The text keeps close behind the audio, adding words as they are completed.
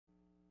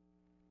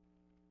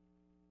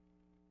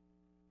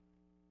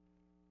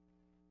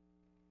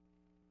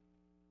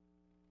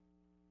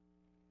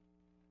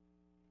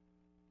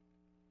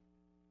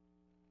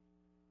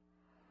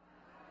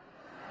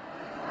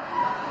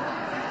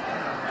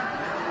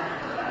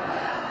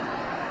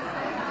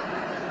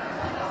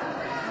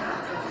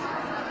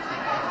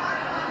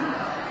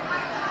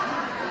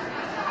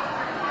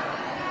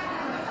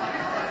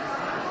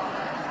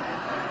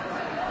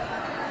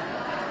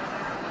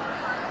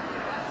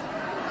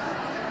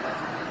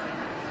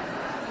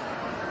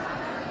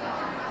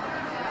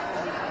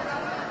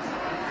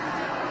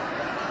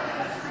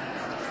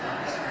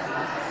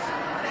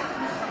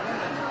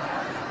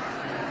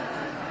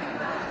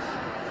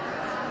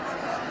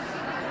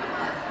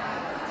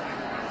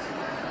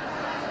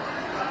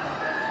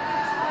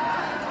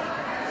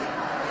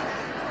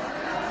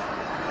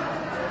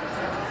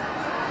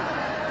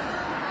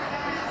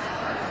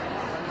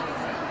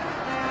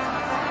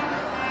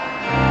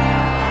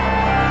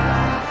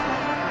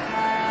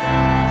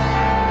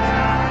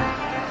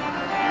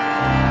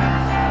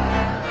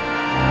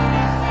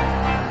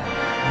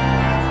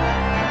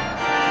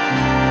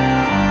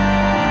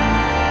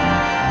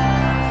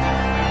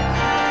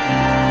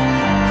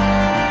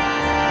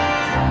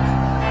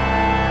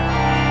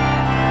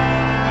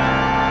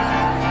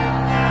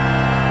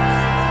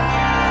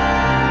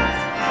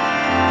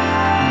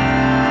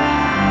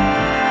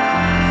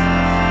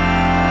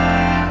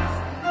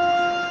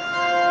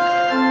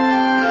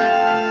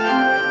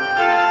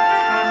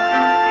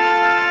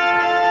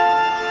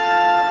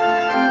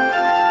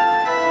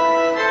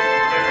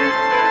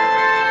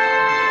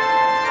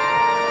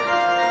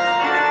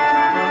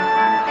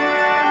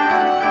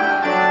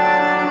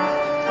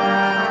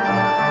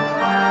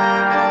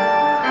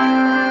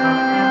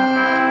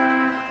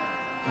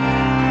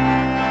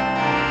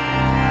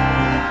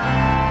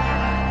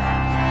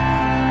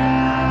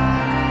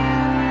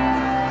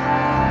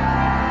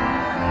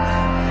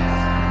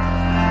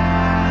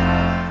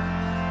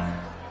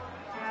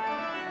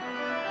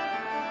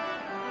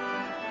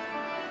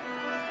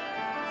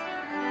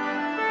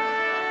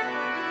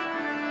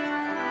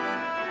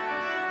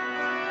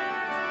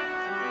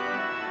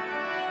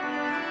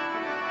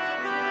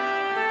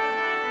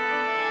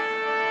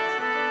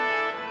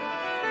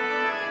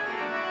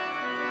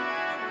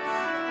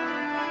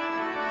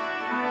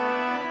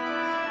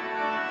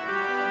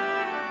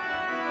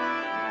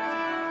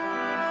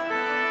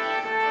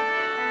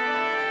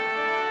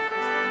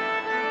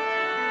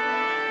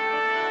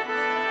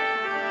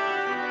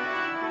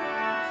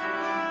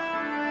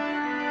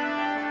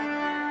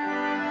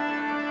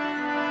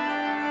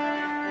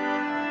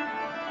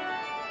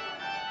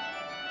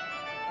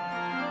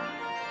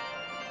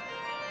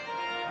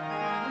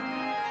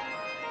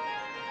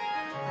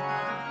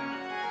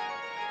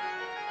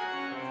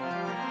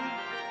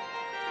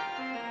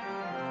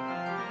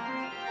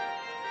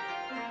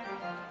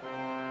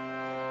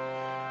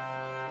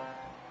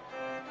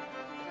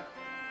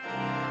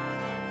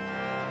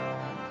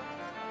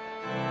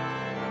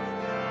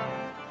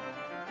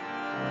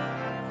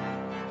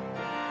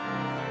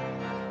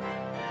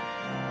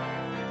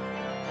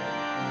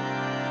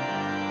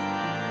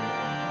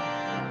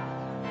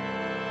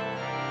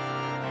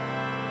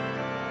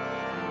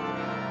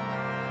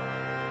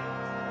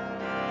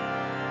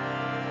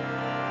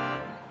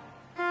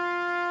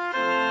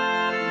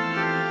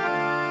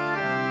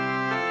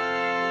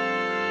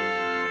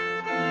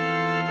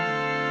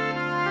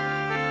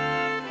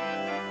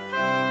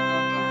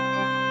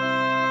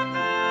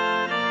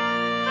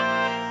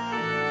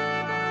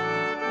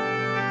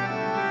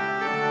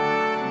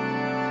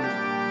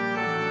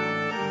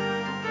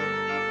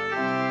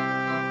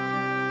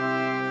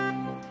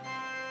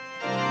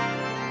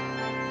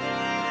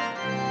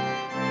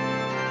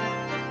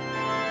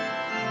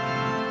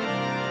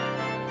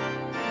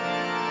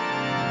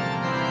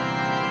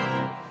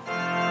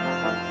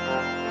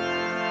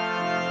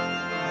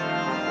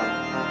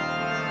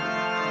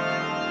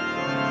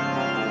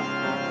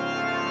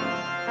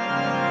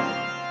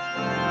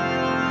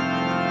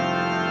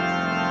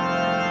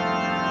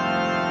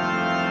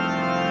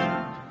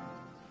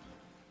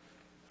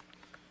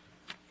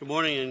Good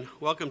morning and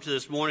welcome to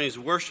this morning's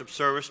worship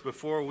service.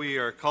 Before we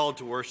are called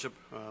to worship,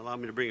 allow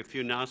me to bring a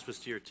few announcements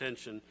to your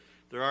attention.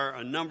 There are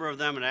a number of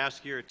them, and I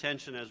ask your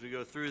attention as we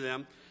go through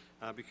them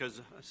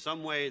because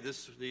some way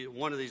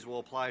one of these will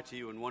apply to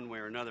you in one way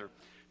or another.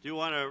 I do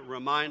want to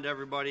remind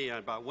everybody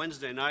about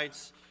Wednesday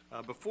nights.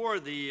 Before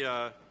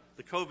the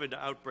COVID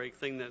outbreak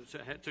thing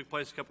that took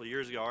place a couple of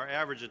years ago, our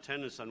average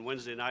attendance on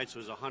Wednesday nights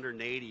was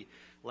 180.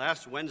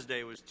 Last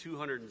Wednesday was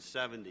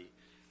 270.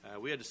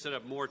 We had to set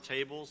up more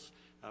tables.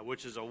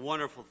 Which is a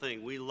wonderful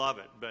thing. We love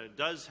it, but it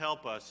does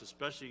help us,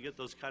 especially you get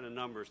those kind of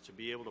numbers, to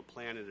be able to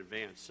plan in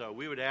advance. So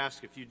we would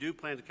ask if you do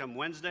plan to come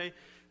Wednesday,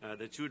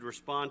 that you would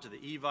respond to the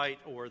Evite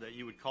or that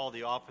you would call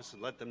the office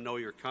and let them know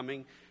you're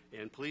coming.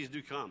 And please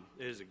do come.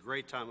 It is a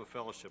great time of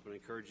fellowship, and I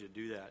encourage you to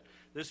do that.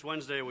 This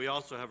Wednesday, we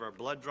also have our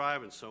blood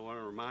drive, and so I want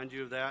to remind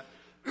you of that.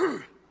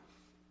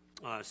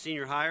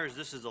 Senior hires,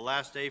 this is the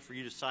last day for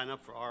you to sign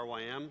up for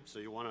RYM, so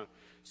you want to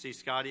see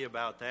Scotty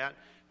about that.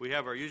 We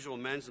have our usual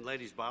men's and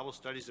ladies' Bible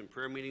studies and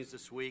prayer meetings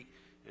this week,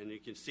 and you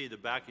can see the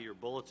back of your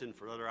bulletin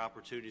for other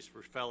opportunities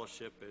for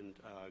fellowship and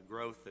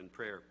growth and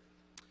prayer.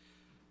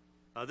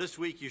 This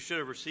week, you should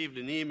have received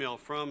an email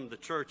from the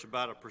church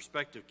about a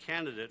prospective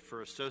candidate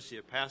for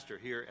associate pastor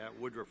here at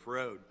Woodruff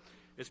Road.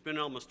 It's been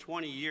almost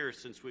 20 years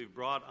since we've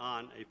brought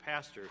on a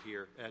pastor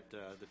here at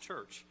the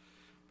church.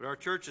 But our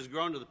church has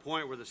grown to the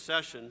point where the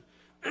session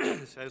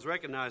has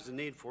recognized the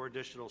need for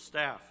additional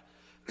staff.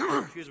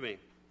 Excuse me.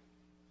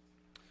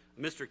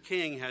 Mr.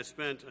 King has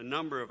spent a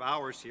number of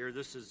hours here.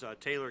 This is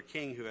Taylor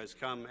King, who has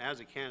come as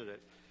a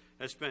candidate,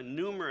 has spent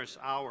numerous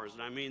hours,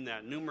 and I mean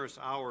that, numerous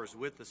hours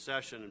with the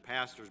session and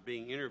pastors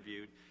being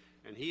interviewed,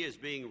 and he is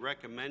being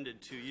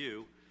recommended to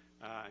you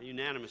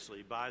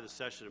unanimously by the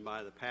session and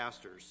by the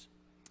pastors.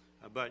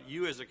 But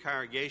you as a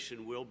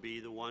congregation will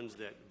be the ones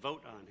that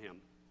vote on him.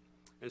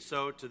 And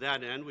so to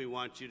that end, we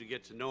want you to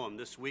get to know him.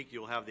 This week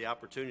you'll have the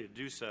opportunity to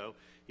do so.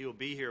 He will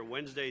be here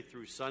Wednesday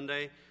through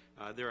Sunday.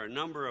 There are a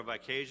number of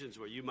occasions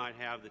where you might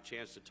have the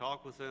chance to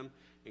talk with him.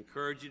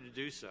 Encourage you to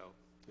do so.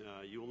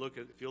 If you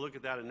look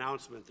at that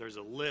announcement, there's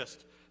a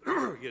list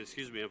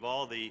of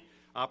all the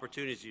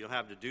opportunities you'll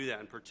have to do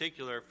that. In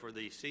particular, for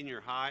the senior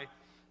high,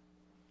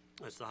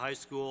 that's the high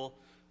school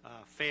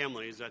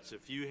families. That's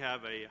if you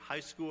have a high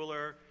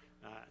schooler,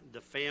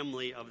 the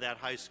family of that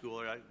high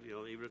schooler,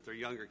 even if they're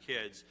younger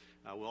kids,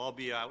 we'll all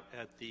be out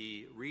at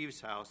the Reeves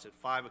house at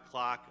 5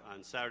 o'clock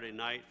on Saturday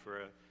night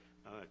for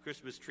a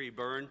Christmas tree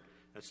burn.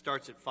 It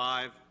starts at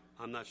 5.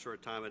 I'm not sure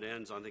what time it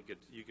ends. I think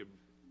it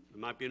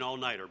might be an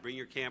all-nighter. Bring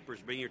your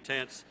campers, bring your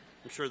tents.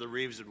 I'm sure the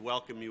Reeves would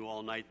welcome you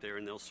all night there,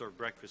 and they'll serve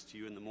breakfast to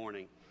you in the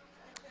morning.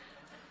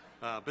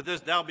 But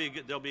there'll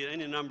be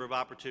any number of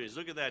opportunities.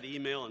 Look at that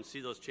email and see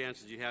those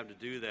chances you have to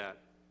do that.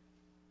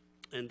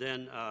 And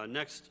then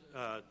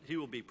he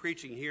will be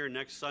preaching here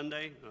next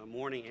Sunday,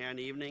 morning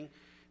and evening.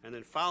 And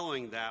then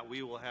following that,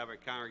 we will have a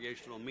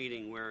congregational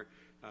meeting where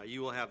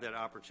you will have that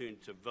opportunity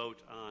to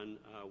vote on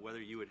whether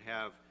you would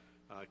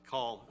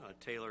call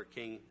Taylor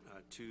King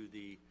to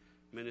the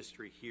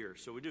ministry here.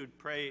 So we do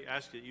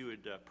ask that you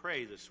would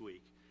pray this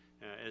week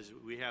as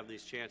we have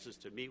these chances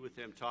to meet with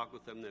him, talk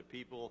with him,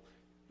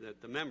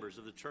 that the members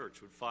of the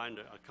church would find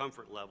a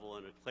comfort level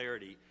and a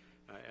clarity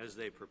as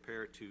they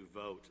prepare to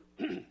vote.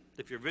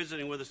 If you're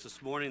visiting with us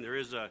this morning, there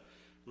is a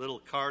little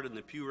card in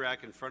the pew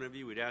rack in front of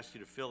you. We'd ask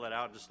you to fill that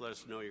out and just let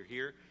us know you're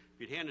here.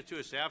 If you'd hand it to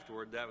us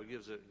afterward, that would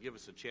give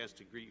us a chance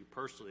to greet you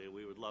personally, and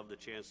we would love the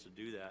chance to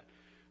do that.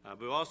 But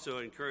we also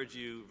encourage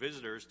you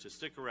visitors to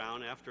stick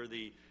around. After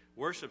the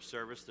worship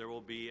service, there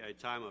will be a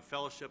time of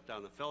fellowship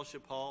down the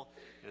fellowship hall,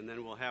 and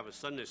then we'll have a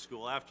Sunday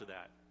school after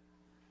that.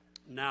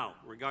 Now,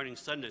 regarding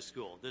Sunday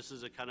school, this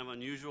is a kind of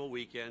unusual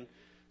weekend,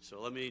 so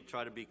let me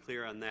try to be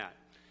clear on that.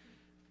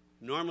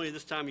 Normally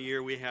this time of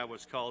year we have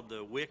what's called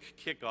the WIC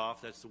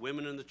kickoff. That's the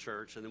women in the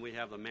church, and then we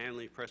have the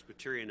Manly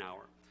Presbyterian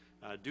Hour.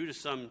 Due to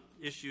some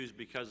issues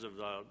because of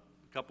a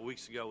couple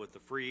weeks ago with the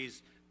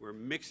freeze, we're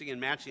mixing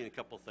and matching a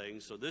couple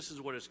things, so this is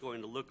what it's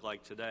going to look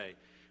like today.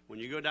 When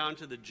you go down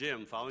to the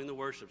gym following the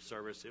worship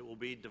service, it will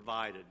be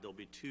divided. There'll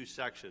be two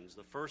sections.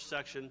 The first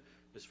section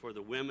is for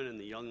the women and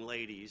the young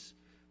ladies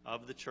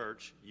of the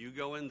church. You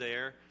go in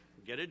there,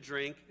 get a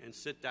drink, and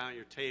sit down at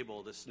your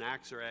table. The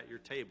snacks are at your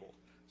table.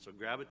 So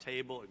grab a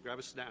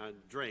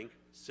drink,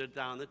 sit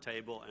down at the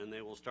table, and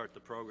they will start the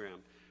program.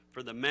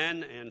 For the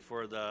men and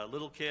for the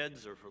little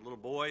kids or for little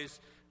boys,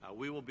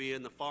 we will be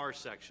in the far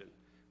section.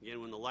 Again,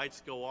 when the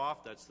lights go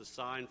off, that's the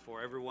sign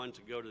for everyone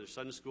to go to the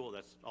Sunday school.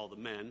 That's all the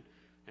men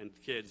and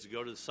kids to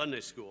go to the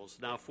Sunday schools.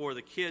 Now, for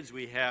the kids,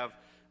 we have,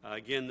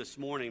 again this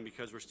morning,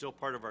 because we're still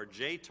part of our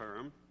J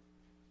term,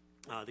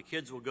 the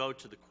kids will go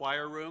to the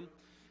choir room.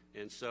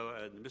 And so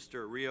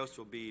Mr. Rios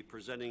will be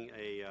presenting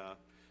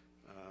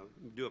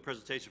do a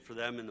presentation for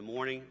them in the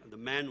morning. The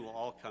men will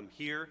all come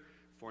here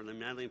for the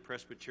Manly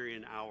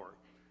Presbyterian Hour.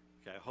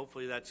 Okay,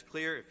 hopefully that's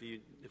clear.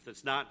 If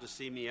it's not, just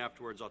see me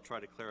afterwards. I'll try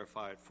to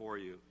clarify it for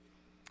you.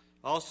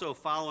 Also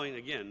following,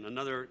 again,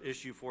 another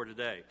issue for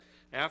today.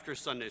 After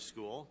Sunday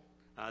school,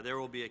 there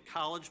will be a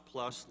College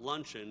Plus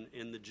luncheon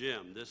in the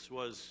gym. This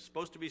was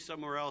supposed to be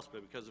somewhere else,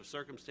 but because of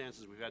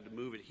circumstances, we've had to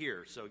move it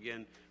here. So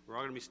again, we're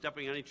all going to be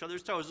stepping on each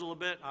other's toes a little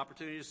bit,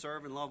 opportunity to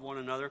serve and love one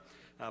another.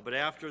 But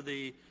after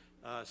the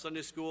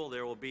Sunday school,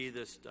 there will be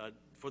this,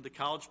 for the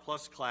College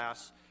Plus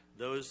class,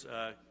 those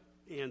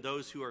and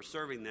those who are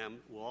serving them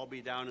will all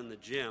be down in the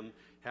gym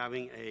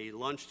having a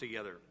lunch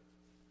together.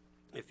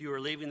 If you are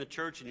leaving the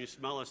church and you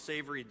smell a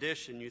savory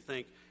dish and you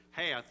think,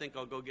 hey, I think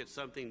I'll go get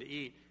something to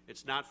eat,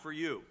 it's not for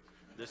you.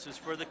 This is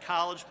for the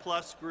College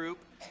Plus group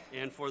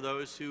and for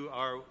those who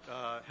are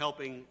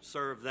helping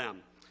serve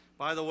them.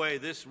 By the way,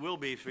 this will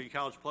be, for you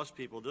College Plus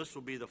people, this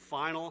will be the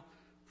final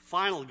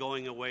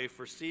going away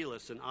for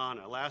Silas and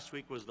Anna. Last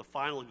week was the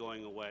final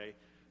going away.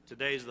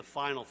 Today's the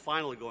final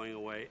going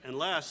away,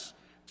 unless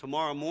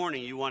tomorrow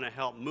morning you want to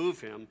help move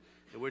him,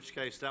 in which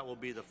case that will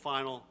be the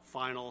final,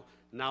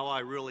 now I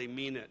really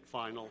mean it,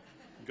 final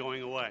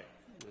going away.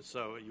 And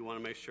so you want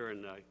to make sure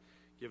and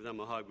give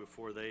them a hug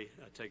before they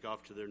take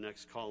off to their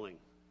next calling.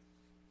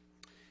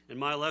 In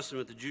my lesson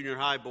with the junior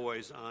high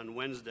boys on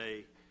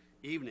Wednesday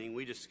evening,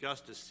 we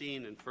discussed a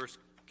scene in 1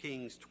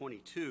 Kings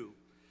 22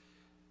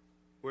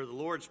 where the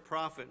Lord's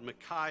prophet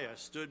Micaiah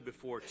stood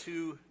before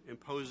two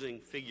imposing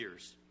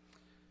figures.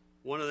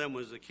 One of them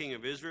was the king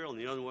of Israel, and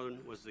the other one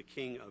was the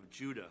king of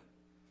Judah.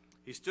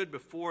 He stood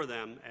before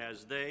them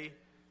as they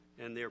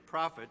and their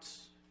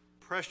prophets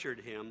pressured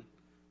him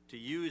to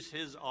use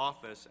his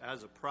office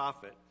as a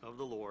prophet of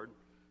the Lord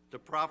to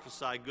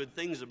prophesy good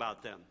things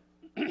about them.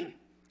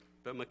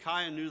 But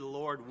Micaiah knew the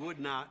Lord would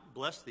not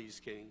bless these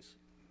kings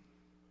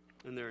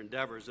in their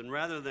endeavors, and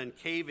rather than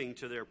caving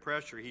to their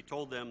pressure, he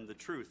told them the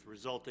truth,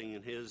 resulting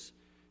in his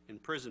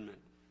imprisonment.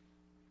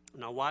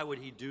 Now, why would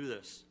he do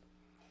this?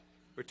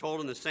 We're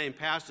told in the same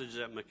passage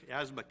that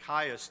as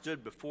Micaiah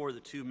stood before the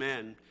two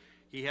men,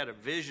 he had a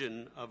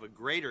vision of a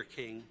greater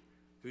king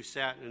who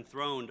sat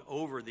enthroned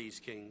over these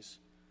kings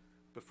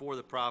before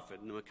the prophet.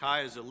 And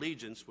Micaiah's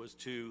allegiance was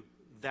to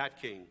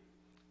that king,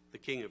 the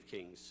King of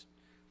Kings.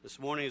 This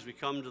morning, as we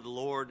come to the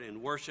Lord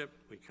in worship,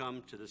 we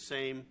come to the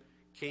same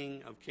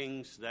King of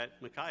Kings that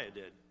Micaiah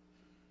did,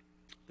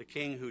 the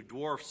king who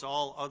dwarfs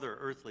all other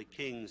earthly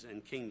kings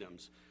and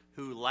kingdoms,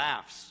 who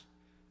laughs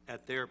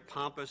at their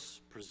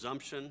pompous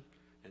presumption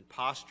and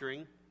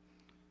posturing,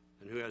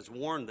 and who has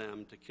warned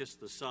them to kiss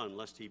the Son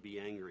lest he be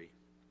angry.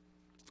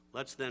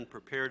 Let's then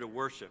prepare to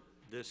worship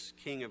this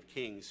King of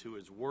Kings who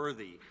is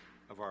worthy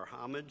of our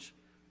homage,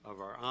 of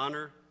our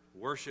honor,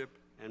 worship,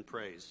 and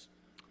praise.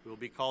 We will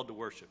be called to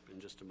worship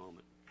in just a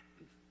moment.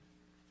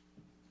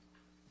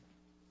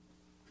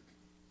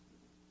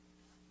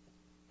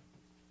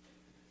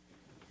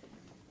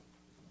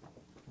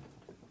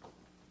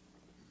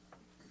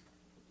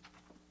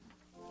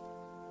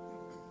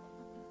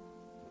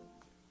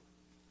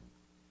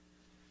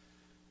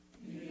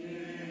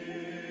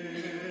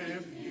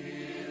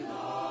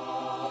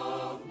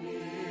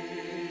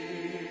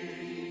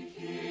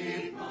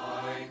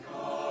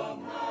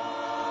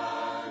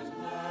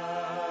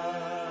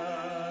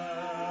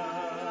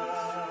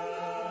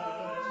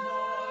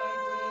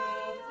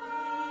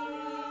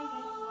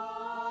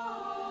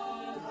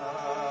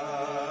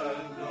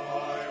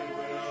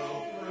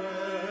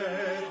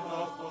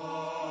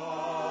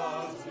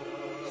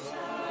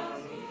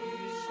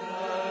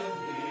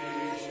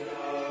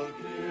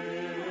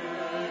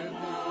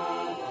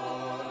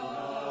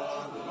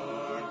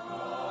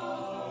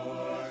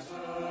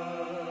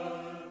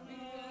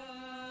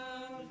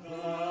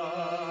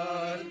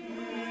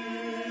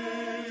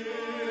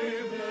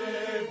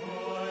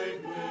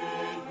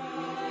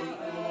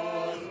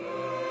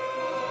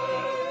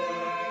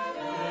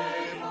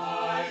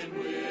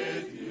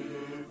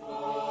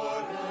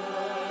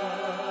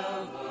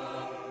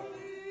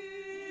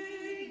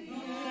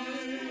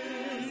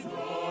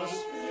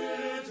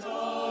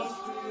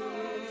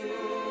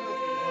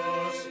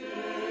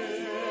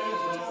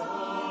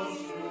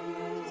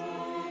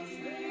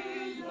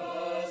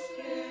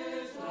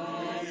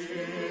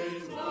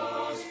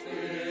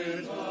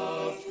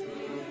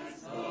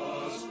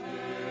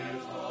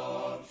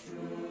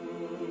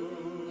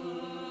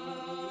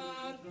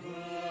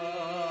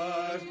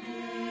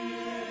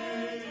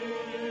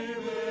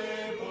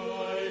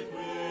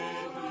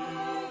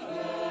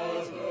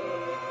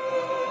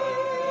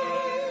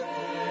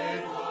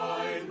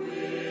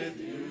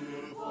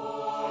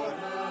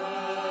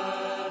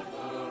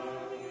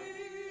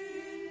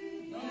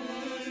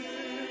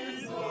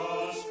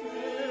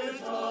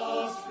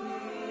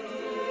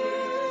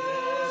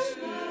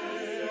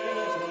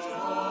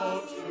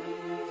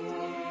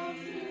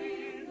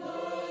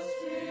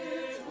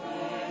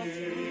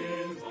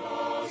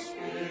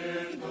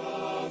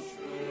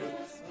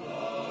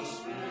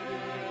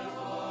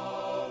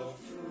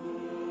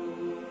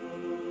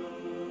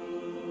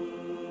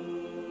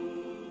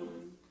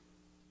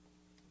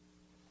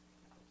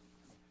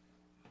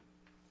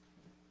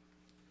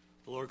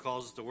 The Lord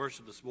calls us to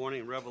worship this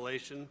morning in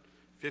Revelation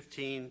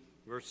 15,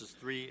 verses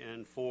 3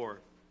 and 4.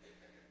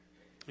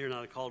 You're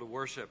not a call to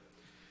worship.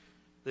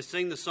 They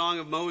sing the song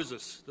of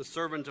Moses, the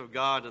servant of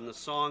God, and the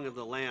song of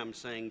the Lamb,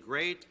 saying,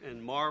 "Great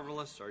and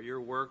marvelous are your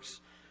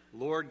works,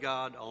 Lord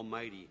God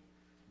Almighty.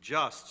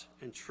 Just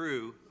and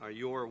true are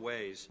your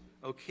ways,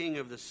 O King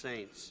of the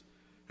saints.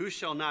 Who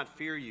shall not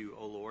fear you,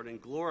 O Lord,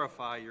 and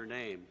glorify your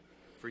name?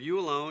 For you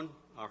alone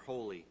are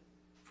holy.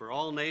 For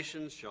all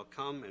nations shall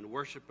come and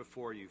worship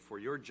before you, for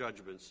your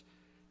judgments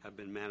have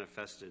been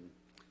manifested."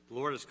 The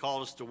Lord has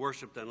called us to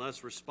worship, then let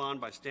us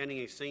respond by standing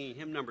and singing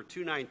hymn number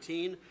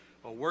 219,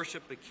 "O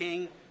Worship the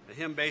King," a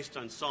hymn based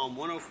on Psalm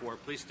 104.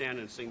 Please stand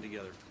and sing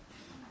together.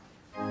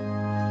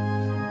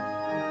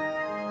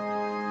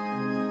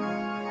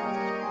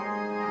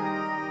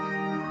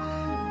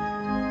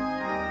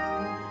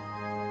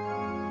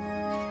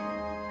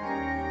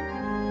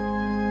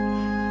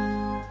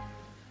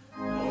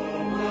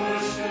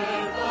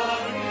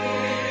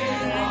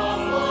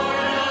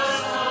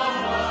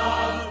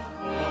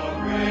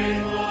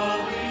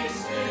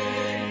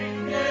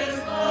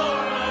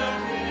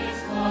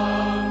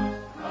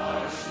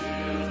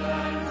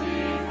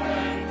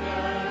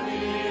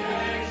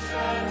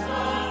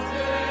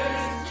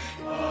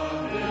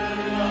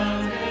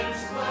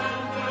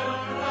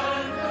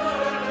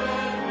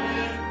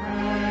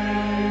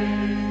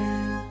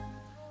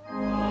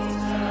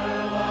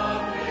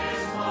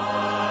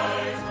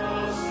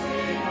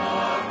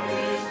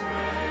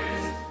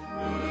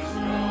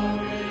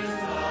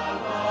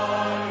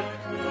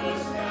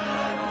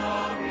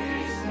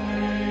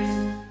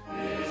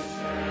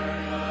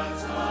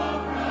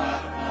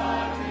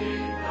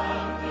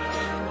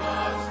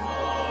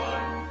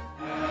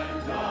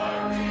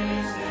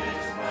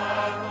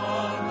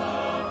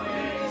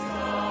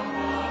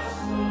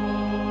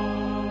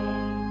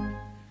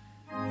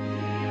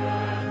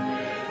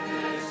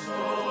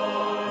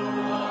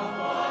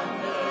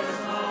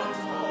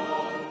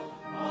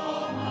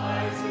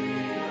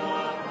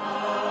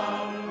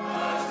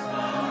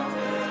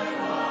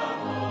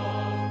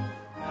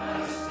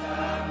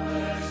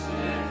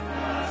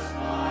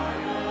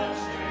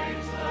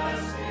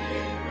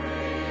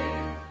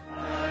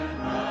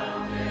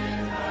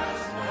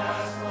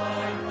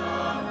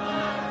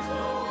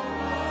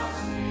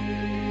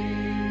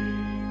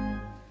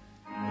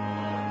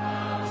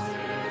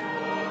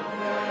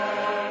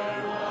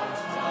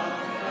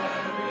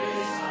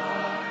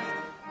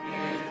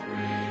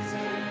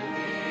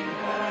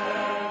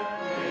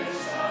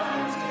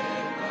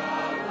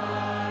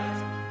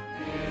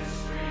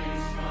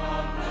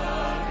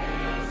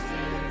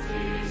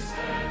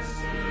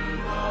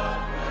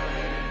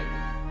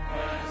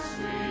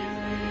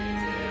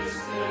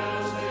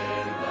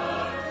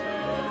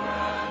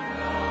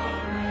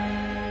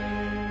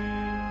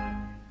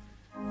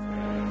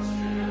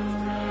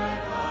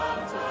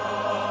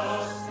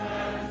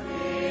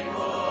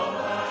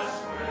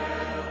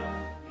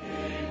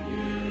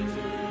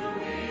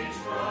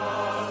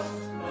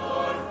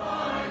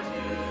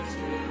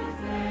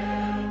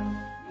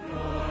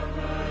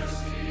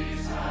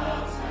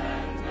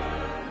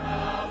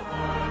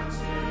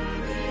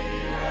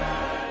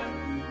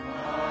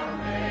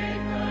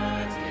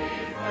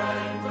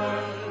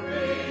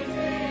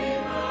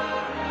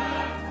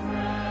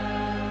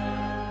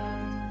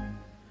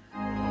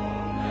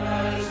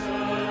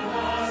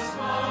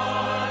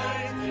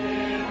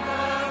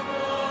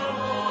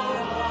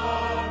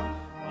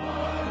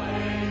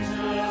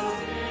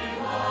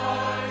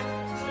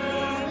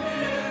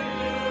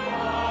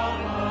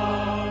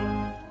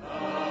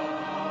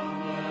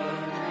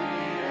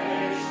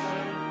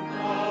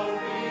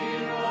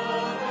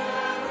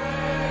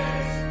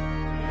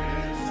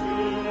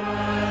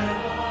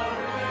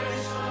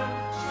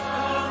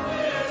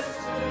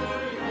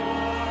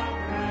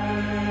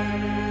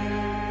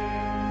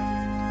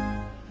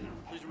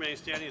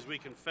 Standing as we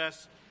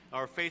confess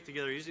our faith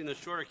together using the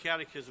Shorter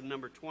Catechism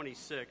number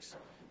 26,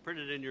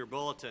 printed in your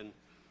bulletin.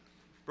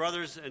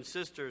 Brothers and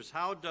sisters,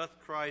 how doth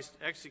Christ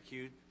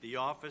execute the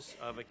office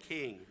of a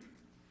king?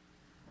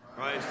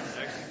 Christ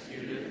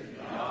executed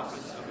the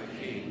office of a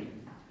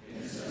king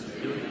in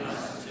subduing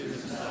us to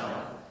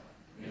himself,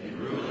 in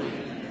ruling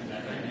and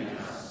defending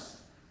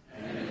us,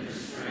 and in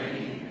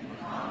restraining and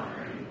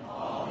conquering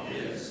all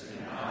his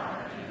and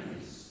our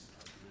enemies.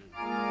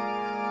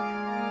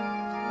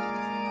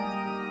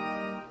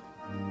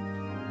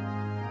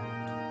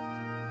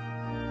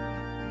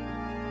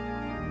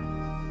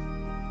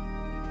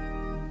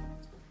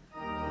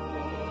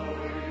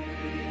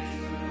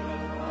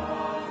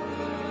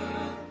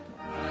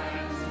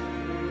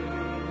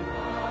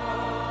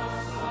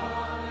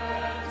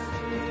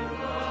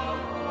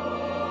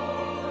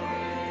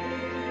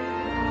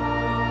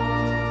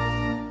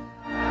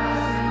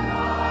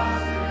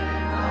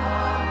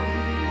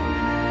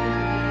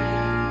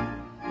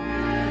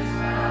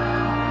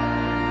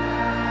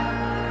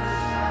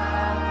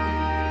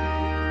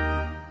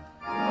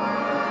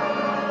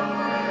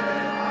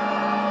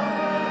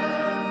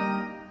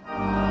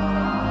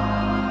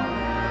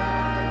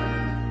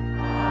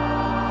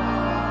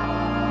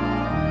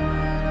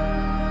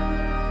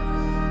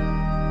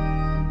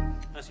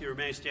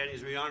 Remain standing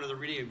as we honor the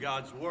reading of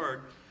God's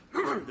Word.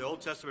 The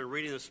Old Testament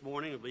reading this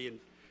morning will be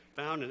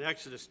found in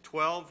Exodus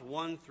 12,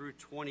 1 through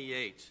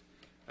 28.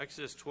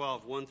 Exodus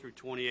 12, 1 through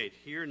 28.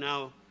 Hear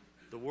now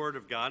the word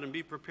of God and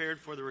be prepared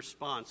for the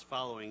response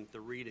following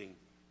the reading.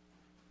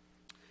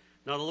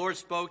 Now the Lord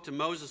spoke to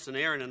Moses and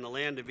Aaron in the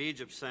land of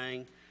Egypt,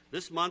 saying,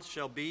 This month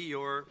shall be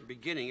your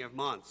beginning of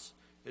months.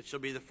 It shall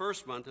be the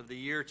first month of the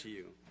year to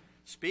you.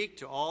 Speak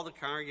to all the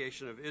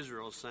congregation of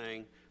Israel,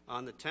 saying,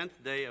 On the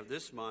 10th day of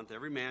this month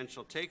every man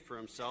shall take for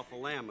himself a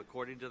lamb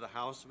according to the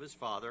house of his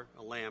father,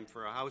 a lamb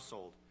for a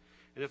household.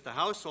 And if the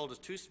household is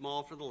too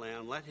small for the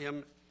lamb, let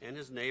him and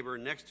his neighbor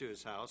next to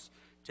his house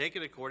take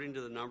it according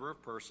to the number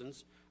of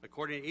persons.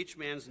 According to each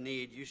man's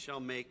need you shall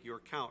make your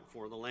count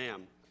for the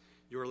lamb.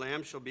 Your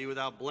lamb shall be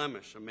without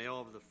blemish, a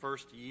male of the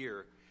first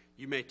year.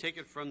 You may take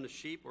it from the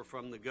sheep or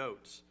from the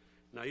goats.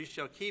 Now you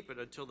shall keep it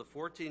until the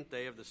 14th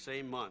day of the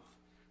same month.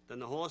 Then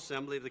the whole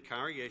assembly of the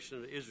congregation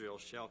of Israel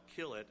shall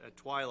kill it at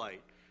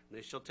twilight. And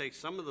they shall take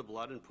some of the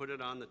blood and put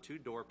it on the 2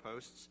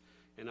 doorposts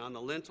and on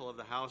the lintel of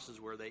the houses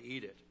where they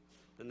eat it.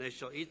 Then they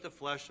shall eat the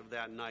flesh of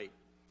that night,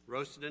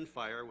 roasted in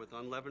fire with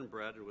unleavened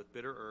bread and with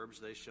bitter herbs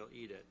they shall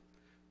eat it.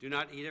 Do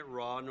not eat it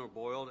raw nor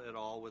boiled at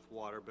all with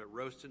water, but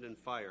roasted in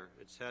fire,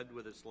 its head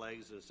with its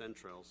legs and its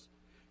entrails.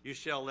 You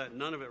shall let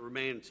none of it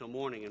remain until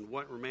morning, and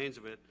what remains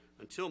of it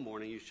until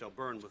morning you shall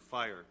burn with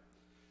fire.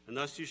 And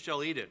thus you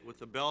shall eat it, with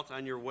the belt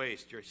on your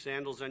waist, your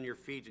sandals on your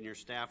feet, and your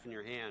staff in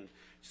your hand.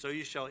 So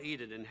you shall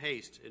eat it in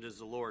haste. It is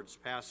the Lord's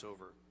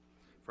Passover.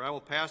 For I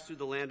will pass through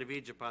the land of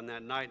Egypt on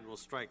that night, and will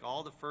strike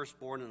all the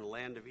firstborn in the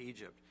land of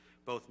Egypt,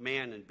 both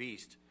man and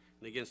beast.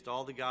 And against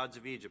all the gods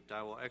of Egypt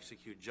I will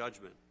execute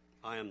judgment.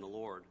 I am the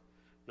Lord.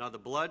 Now the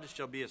blood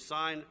shall be a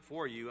sign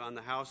for you on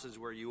the houses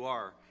where you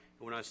are.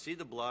 And when I see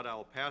the blood, I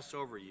will pass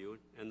over you,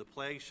 and the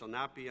plague shall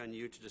not be on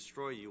you to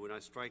destroy you when I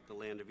strike the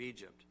land of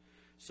Egypt.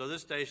 So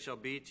this day shall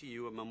be to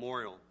you a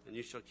memorial, and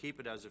you shall keep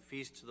it as a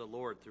feast to the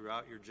Lord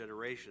throughout your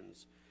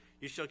generations.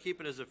 You shall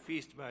keep it as a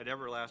feast by an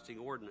everlasting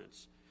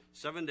ordinance.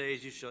 7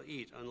 days you shall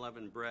eat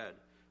unleavened bread.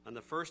 On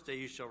the first day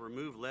you shall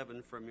remove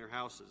leaven from your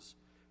houses.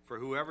 For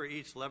whoever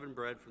eats leavened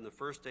bread from the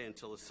first day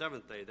until the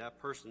 7th day, that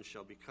person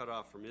shall be cut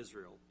off from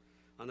Israel.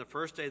 On the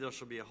first day there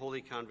shall be a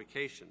holy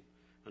convocation,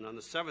 and on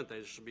the 7th day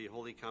there shall be a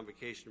holy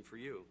convocation for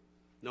you.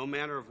 No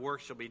manner of work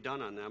shall be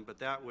done on them, but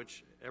that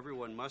which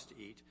everyone must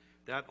eat,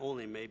 that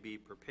only may be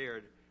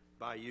prepared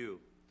by you.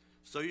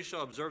 So you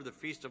shall observe the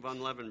feast of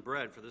unleavened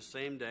bread, for the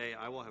same day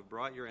I will have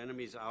brought your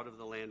enemies out of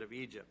the land of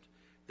Egypt.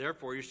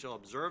 Therefore you shall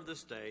observe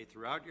this day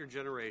throughout your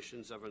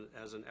generations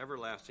as an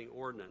everlasting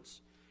ordinance.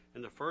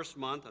 In the first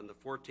month, on the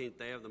 14th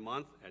day of the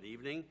month at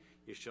evening,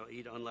 you shall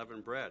eat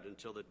unleavened bread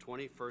until the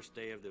 21st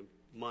day of the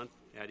month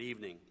at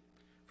evening.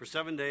 For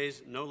 7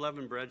 days no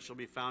leavened bread shall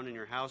be found in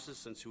your houses,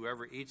 since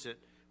whoever eats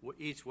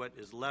what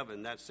is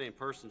leavened, that same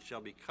person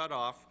shall be cut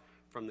off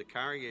from the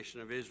congregation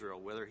of Israel,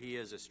 whether he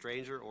is a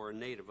stranger or a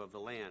native of the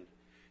land.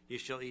 You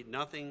shall eat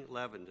nothing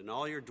leavened. In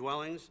all your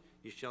dwellings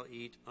you shall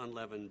eat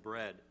unleavened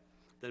bread.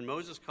 Then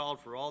Moses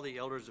called for all the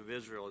elders of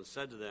Israel and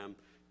said to them,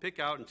 Pick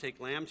out and take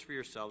lambs for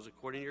yourselves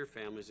according to your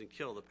families, and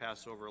kill the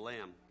Passover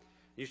lamb.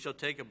 You shall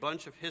take a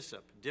bunch of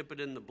hyssop, dip it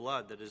in the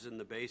blood that is in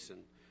the basin,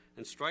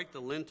 and strike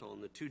the lintel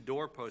and the 2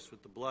 doorposts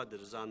with the blood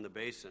that is on the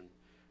basin.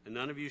 And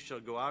none of you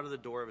shall go out of the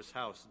door of his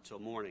house until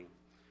morning.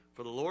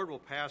 For the Lord will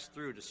pass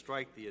through to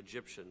strike the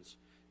Egyptians.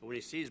 And when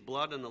he sees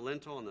blood on the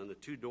lintel and on the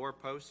 2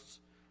 doorposts,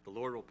 the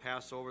Lord will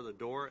pass over the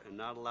door and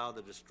not allow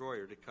the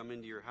destroyer to come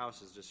into your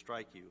houses to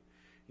strike you.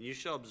 And you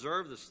shall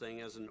observe this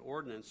thing as an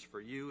ordinance for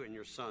you and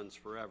your sons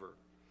forever.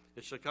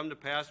 It shall come to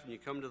pass when you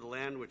come to the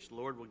land which the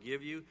Lord will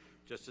give you,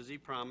 just as he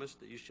promised,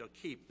 that you shall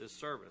keep this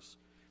service.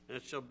 And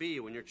it shall be,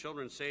 when your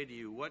children say to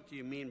you, What do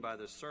you mean by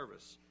this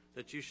service?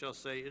 That you shall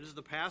say, It is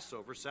the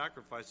Passover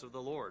sacrifice of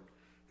the Lord,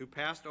 who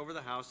passed over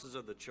the houses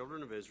of the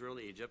children of Israel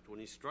in Egypt when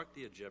he struck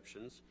the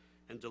Egyptians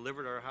and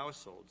delivered our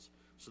households.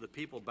 So the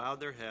people bowed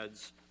their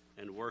heads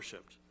and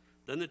worshipped.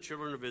 Then the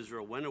children of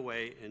Israel went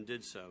away and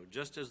did so.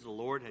 Just as the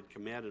Lord had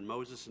commanded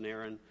Moses and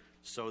Aaron,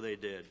 so they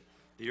did.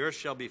 The earth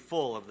shall be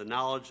full of the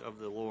knowledge of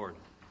the Lord,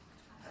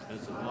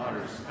 as the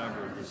waters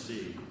cover the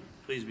sea.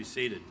 Please be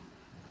seated.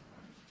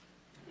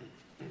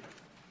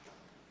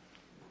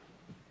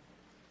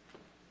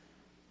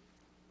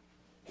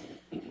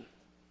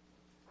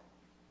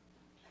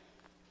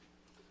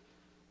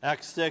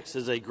 Acts 6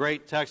 is a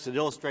great text that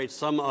illustrates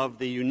some of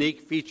the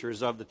unique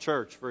features of the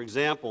church. For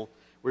example,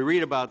 we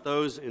read about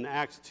those in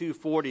Acts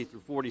 2:40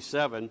 through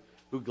 47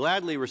 who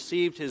gladly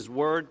received his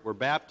word, were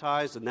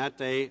baptized, and that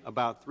day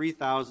about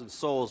 3,000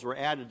 souls were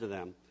added to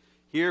them.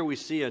 Here we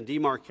see a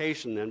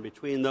demarcation then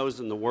between those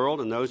in the world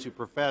and those who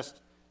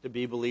professed to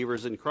be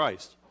believers in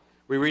Christ.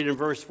 We read in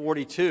verse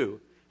 42,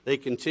 They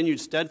continued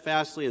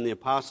steadfastly in the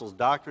apostles'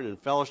 doctrine and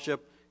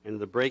fellowship, and in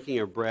the breaking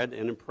of bread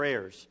and in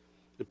prayers.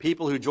 The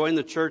people who joined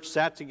the church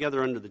sat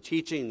together under the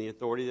teaching and the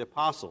authority of the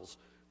apostles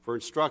for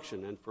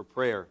instruction and for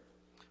prayer.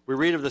 We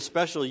read of the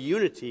special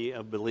unity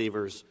of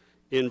believers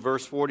in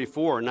verse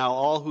 44. Now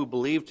all who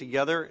believed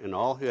together and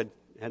all who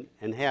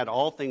had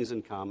all things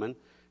in common,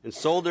 and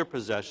sold their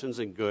possessions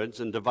and goods,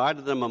 and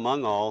divided them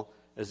among all,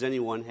 as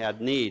anyone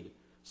had need.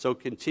 So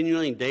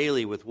continuing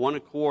daily with one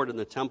accord in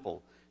the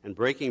temple, and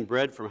breaking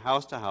bread from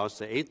house to house,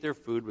 they ate their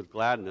food with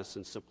gladness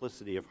and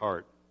simplicity of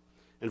heart.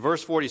 In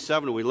verse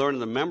 47, we learn of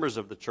the members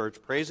of the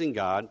church praising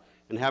God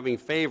and having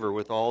favor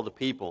with all the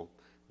people.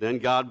 Then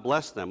God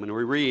blessed them, and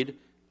we read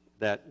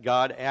that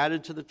God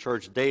added to the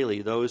church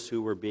daily those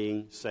who were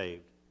being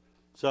saved.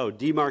 So,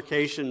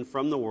 demarcation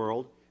from the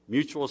world,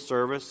 mutual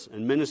service,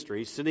 and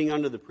ministry, sitting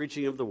under the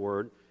preaching of the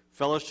word,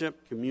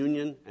 fellowship,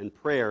 communion, and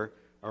prayer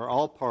are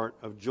all part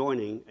of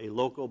joining a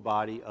local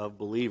body of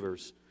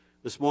believers.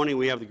 This morning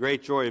we have the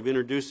great joy of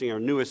introducing our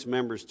newest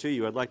members to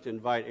you. I'd like to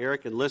invite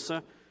Eric and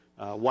Lissa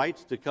White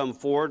to come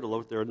forward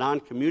with their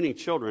non-communing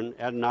children,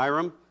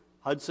 Adoniram,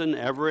 Hudson,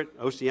 Everett,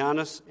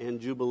 Oceanus, and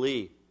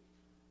Jubilee.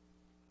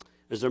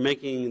 As they're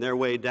making their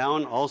way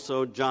down,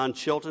 also John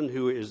Chilton,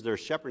 who is their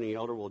shepherding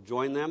elder, will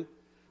join them.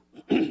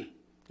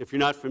 If you're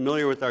not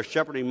familiar with our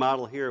shepherding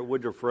model here at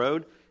Woodruff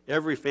Road,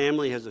 every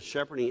family has a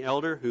shepherding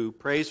elder who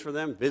prays for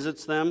them,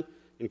 visits them,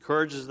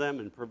 encourages them,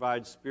 and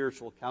provides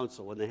spiritual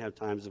counsel when they have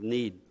times of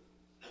need.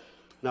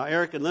 Now,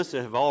 Eric and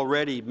Lissa have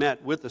already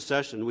met with the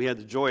session. We had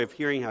the joy of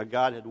hearing how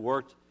God had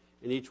worked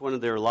in each one of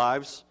their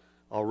lives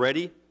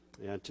already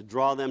to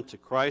draw them to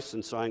Christ.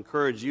 And so I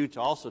encourage you to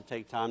also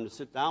take time to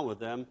sit down with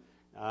them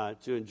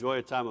to enjoy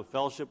a time of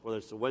fellowship, whether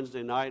it's a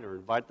Wednesday night or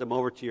invite them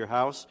over to your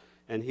house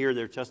and hear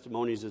their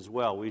testimonies as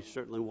well. We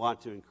certainly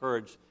want to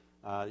encourage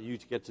you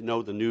to get to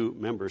know the new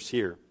members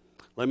here.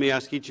 Let me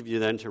ask each of you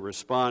then to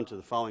respond to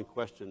the following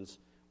questions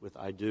with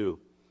I do.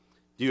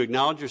 Do you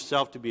acknowledge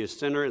yourself to be a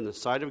sinner in the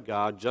sight of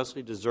God,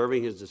 justly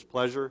deserving his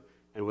displeasure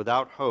and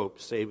without hope,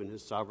 save in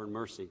his sovereign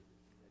mercy?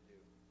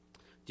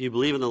 Do you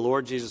believe in the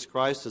Lord Jesus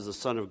Christ as the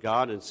Son of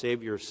God and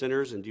Savior of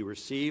sinners, and do you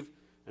receive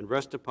and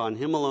rest upon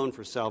him alone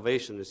for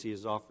salvation as he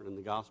is offered in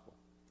the gospel?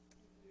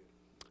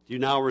 Do you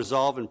now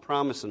resolve and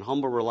promise in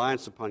humble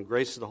reliance upon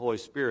grace of the Holy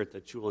Spirit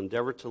that you will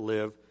endeavor to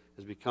live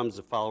as becomes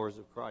the followers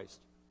of Christ?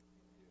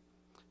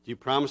 Do you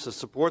promise to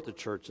support the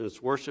church in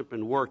its worship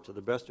and work to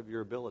the best of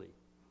your ability?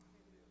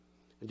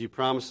 And do you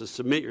promise to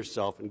submit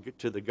yourself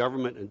to the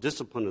government and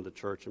discipline of the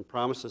church and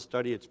promise to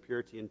study its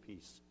purity and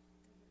peace?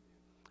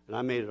 And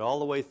I made it all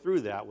the way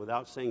through that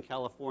without saying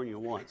California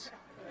once.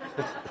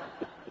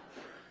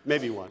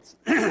 Maybe once.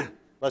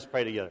 Let's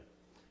pray together.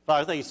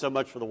 Father, thank you so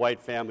much for the White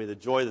family, the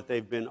joy that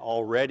they've been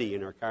already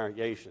in our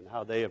congregation,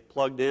 how they have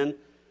plugged in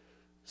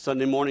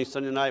Sunday morning,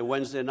 Sunday night,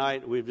 Wednesday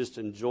night. We've just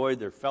enjoyed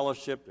their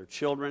fellowship, their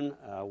children.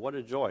 What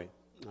a joy.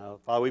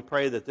 Father, we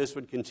pray that this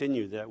would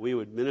continue, that we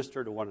would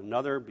minister to one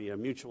another, be a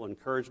mutual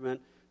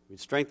encouragement, we'd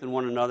strengthen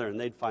one another, and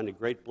they'd find a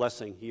great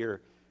blessing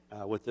here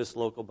with this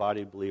local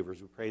body of believers.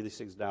 We pray these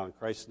things now in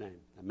Christ's name.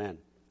 Amen.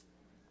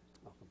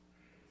 Welcome.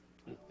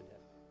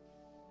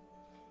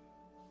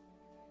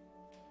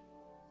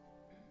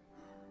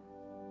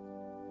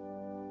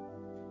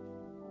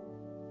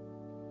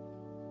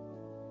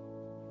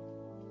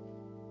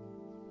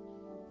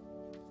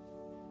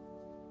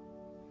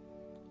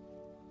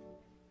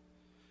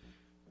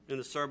 In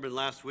the sermon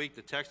last week,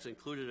 the text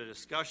included a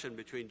discussion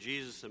between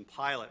Jesus and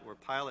Pilate, where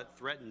Pilate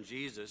threatened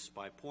Jesus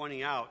by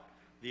pointing out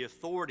the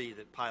authority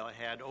that Pilate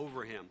had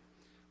over him.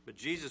 But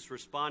Jesus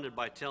responded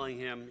by telling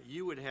him,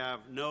 "You would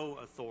have no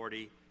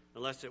authority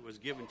unless it was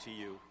given to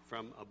you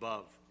from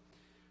above."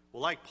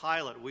 Well, like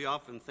Pilate, we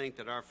often think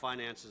that our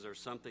finances are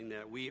something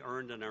that we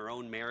earned in our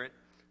own merit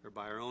or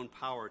by our own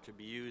power to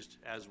be used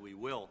as we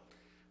will.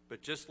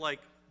 But just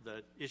like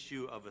the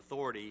issue of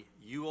authority,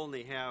 you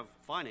only have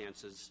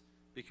finances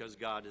because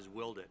God has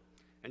willed it.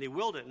 And he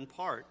willed it in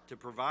part to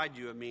provide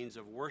you a means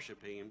of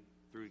worshiping him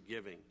through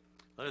giving.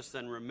 Let us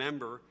then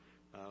remember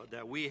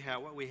that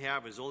what we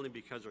have is only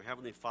because our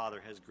Heavenly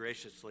Father has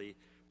graciously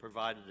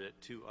provided it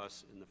to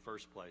us in the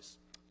first place.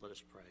 Let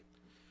us pray.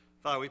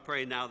 Father, we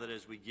pray now that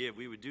as we give,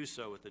 we would do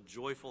so with a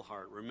joyful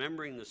heart,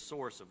 remembering the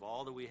source of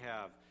all that we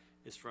have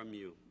is from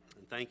you.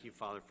 And thank you,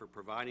 Father, for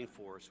providing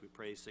for us. We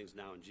pray these things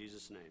now in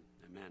Jesus' name.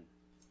 Amen.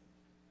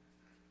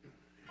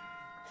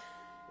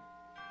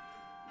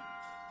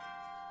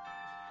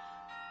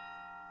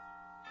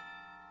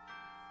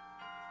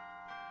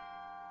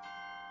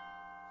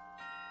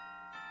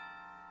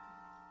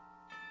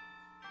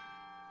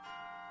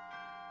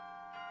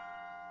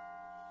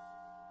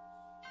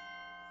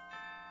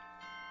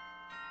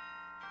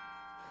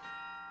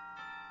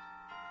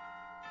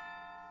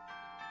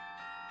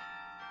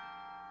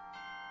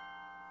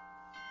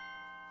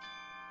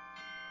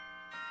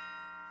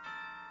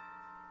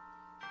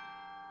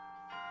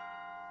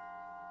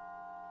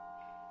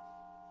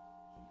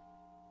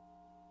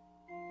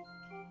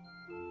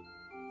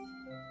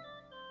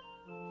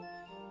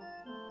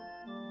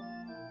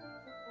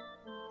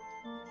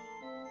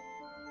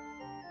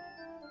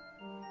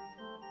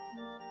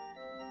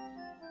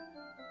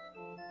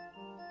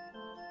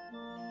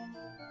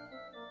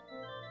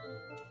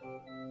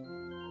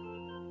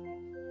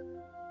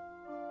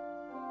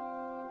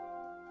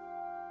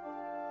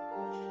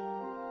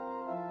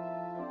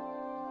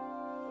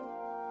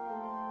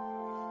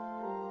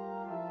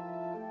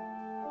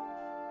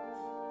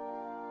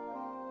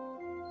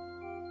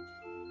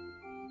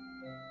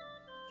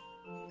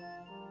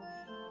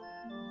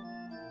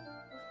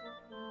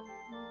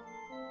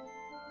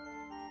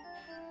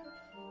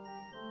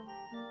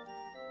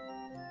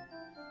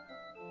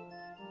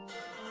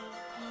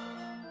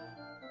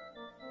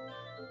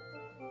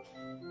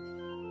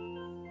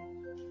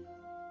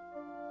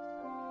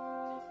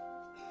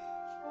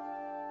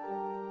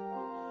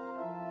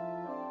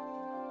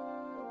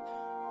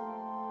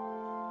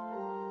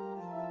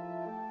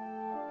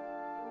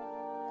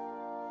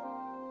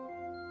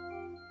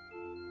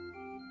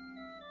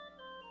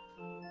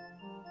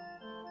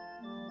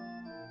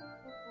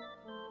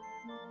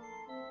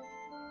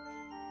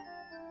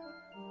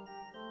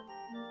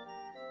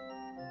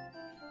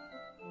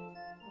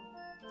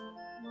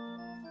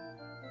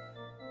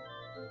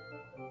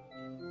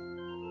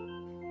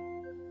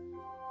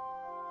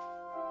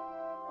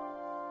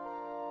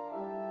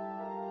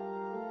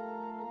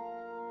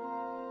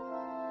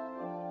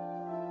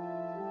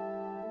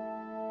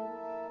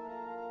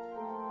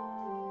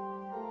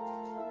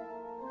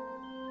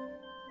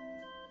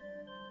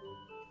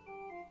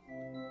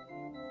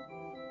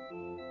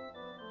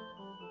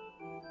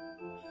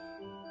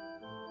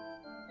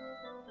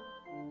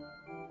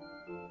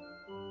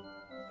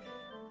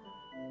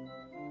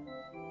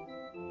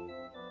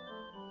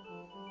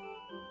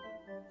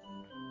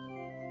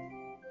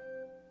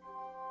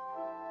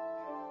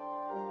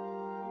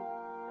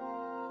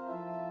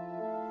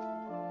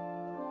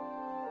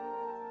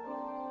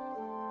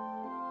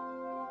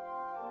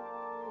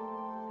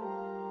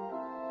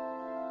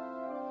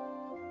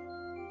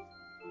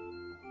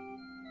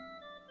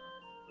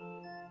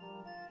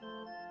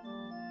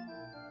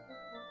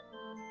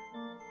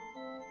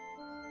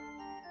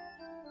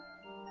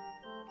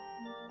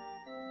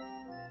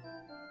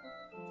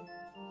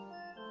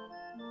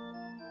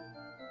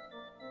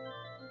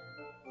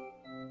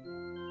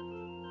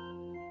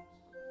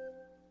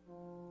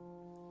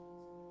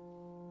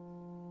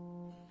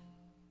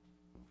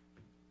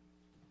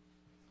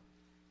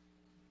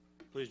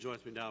 Please join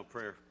me now in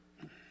prayer.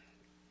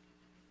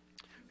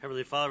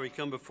 Heavenly Father, we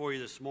come before you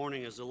this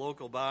morning as a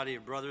local body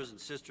of brothers and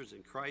sisters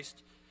in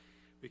Christ.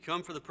 We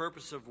come for the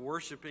purpose of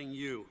worshiping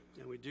you,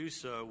 and we do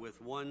so with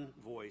one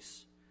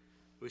voice.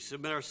 We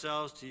submit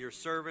ourselves to your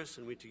service,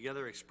 and we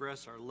together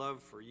express our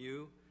love for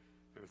you,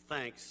 our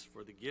thanks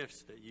for the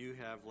gifts that you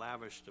have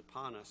lavished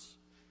upon us,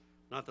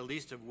 not the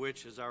least of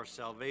which is our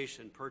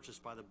salvation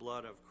purchased by the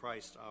blood of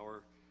Christ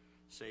our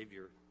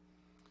Savior.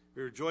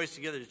 We rejoice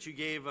together that you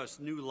gave us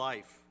new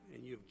life,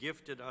 and you've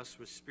gifted us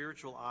with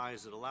spiritual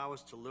eyes that allow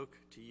us to look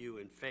to you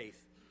in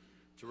faith,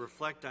 to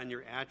reflect on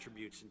your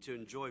attributes, and to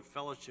enjoy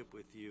fellowship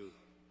with you,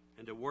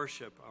 and to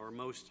worship our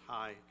most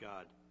high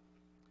God.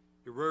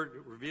 Your word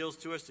reveals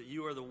to us that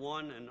you are the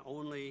one and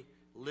only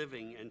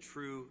living and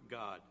true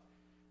God.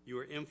 You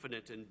are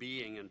infinite in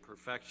being and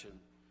perfection,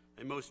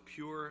 a most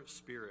pure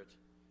spirit,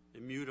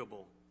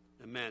 immutable,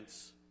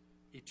 immense,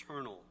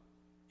 eternal,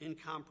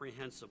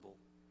 incomprehensible,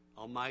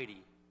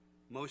 almighty,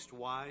 most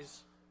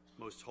wise,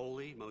 most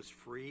holy, most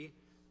free,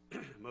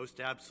 most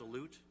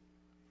absolute,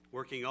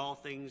 working all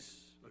things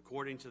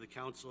according to the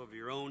counsel of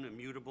your own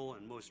immutable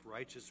and most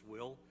righteous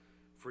will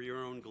for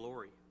your own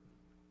glory.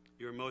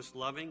 You are most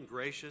loving,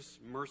 gracious,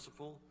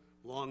 merciful,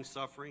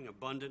 long-suffering,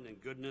 abundant in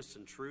goodness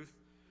and truth,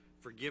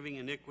 forgiving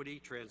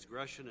iniquity,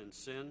 transgression, and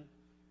sin,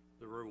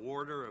 the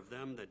rewarder of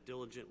them that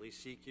diligently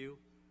seek you,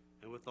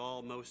 and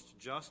withal most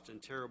just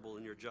and terrible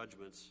in your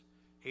judgments,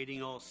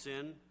 hating all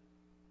sin,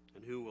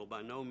 and who will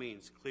by no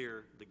means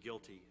clear the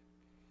guilty.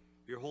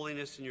 Your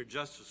holiness and your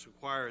justice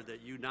require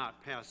that you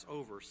not pass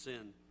over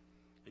sin,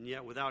 and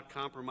yet without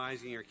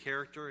compromising your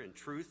character and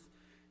truth,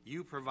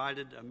 you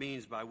provided a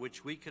means by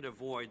which we could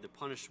avoid the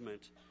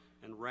punishment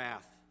and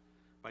wrath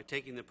by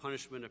taking the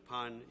punishment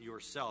upon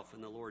yourself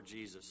in the Lord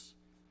Jesus.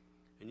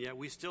 And yet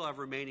we still have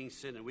remaining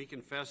sin, and we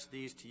confess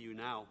these to you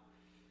now.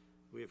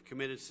 We have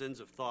committed sins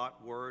of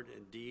thought, word,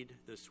 and deed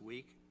this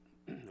week.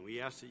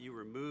 We ask that you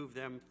remove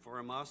them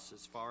from us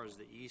as far as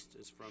the east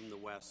is from the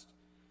west.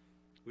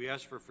 We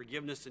ask for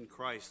forgiveness in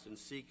Christ and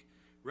seek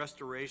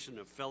restoration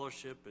of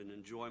fellowship and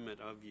enjoyment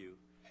of you.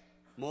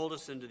 Mold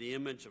us into the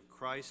image of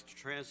Christ.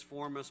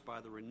 Transform us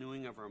by the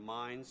renewing of our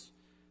minds,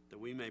 that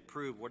we may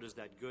prove what is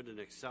that good and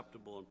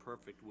acceptable and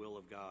perfect will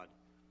of God.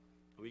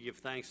 And we give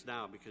thanks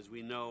now because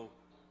we know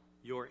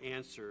your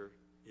answer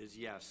is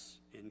yes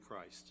in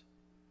Christ.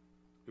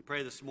 We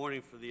pray this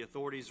morning for the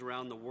authorities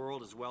around the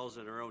world as well as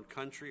in our own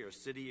country, our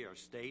city, our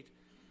state.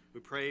 We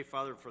pray,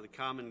 Father, for the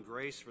common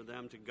grace for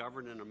them to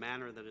govern in a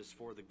manner that is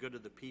for the good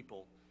of the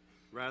people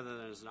rather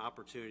than as an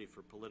opportunity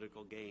for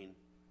political gain.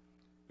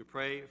 We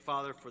pray,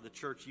 Father, for the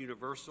Church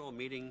Universal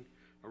meeting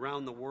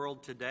around the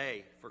world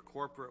today for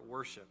corporate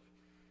worship.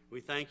 We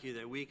thank you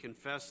that we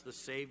confess the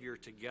Savior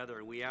together,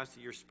 and we ask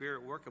that your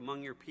Spirit work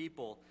among your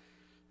people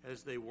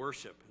as they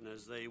worship and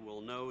as they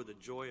will know the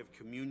joy of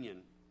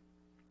communion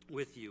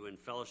with you and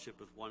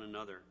fellowship with one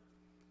another.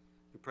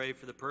 We pray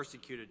for the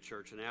persecuted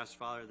church and ask,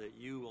 Father, that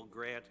you will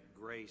grant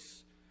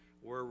grace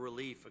or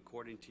relief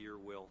according to your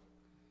will.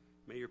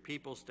 May your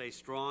people stay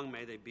strong.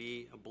 May they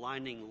be a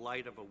blinding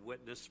light of a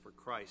witness for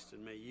Christ,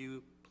 and may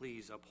you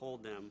please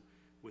uphold them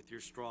with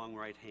your strong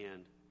right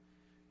hand.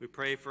 We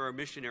pray for our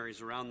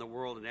missionaries around the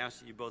world and ask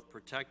that you both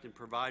protect and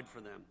provide for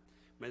them.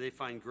 May they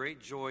find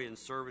great joy in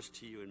service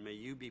to you, and may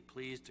you be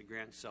pleased to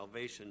grant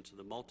salvation to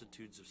the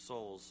multitudes of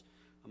souls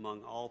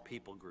among all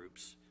people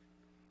groups.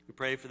 We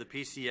pray for the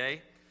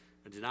PCA,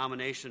 a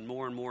denomination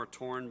more and more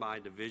torn by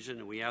division,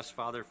 and we ask,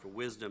 Father, for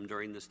wisdom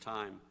during this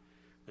time,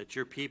 that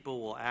your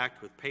people will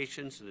act with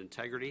patience and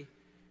integrity,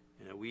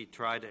 and that we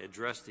try to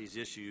address these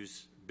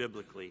issues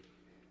biblically.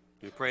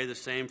 We pray the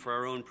same for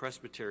our own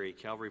presbytery,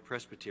 Calvary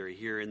Presbytery,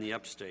 here in the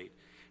upstate.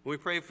 And we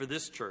pray for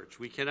this church.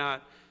 We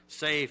cannot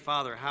say,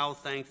 Father, how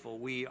thankful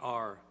we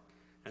are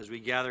as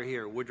we gather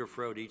here at Woodruff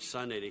Road each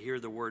Sunday to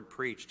hear the word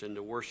preached and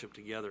to worship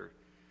together.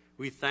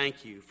 We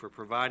thank you for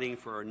providing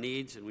for our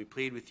needs, and we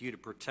plead with you to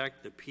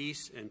protect the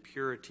peace and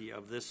purity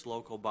of this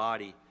local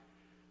body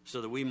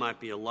so that we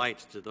might be a light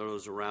to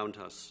those around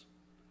us.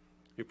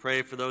 We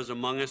pray for those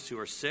among us who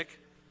are sick.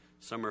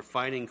 Some are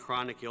fighting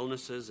chronic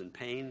illnesses and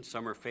pain.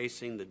 Some are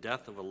facing the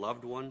death of a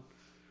loved one.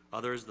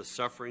 Others, the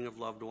suffering of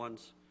loved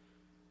ones.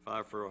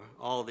 Father, for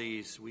all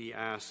these, we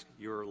ask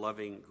your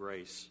loving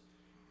grace.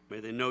 May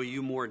they know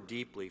you more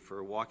deeply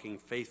for walking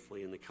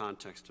faithfully in the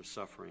context of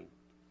suffering.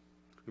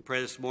 We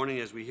pray this morning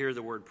as we hear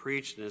the word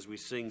preached and as we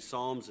sing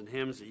psalms and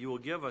hymns that you will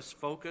give us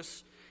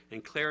focus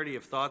and clarity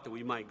of thought that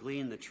we might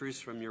glean the truths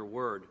from your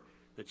word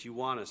that you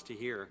want us to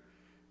hear.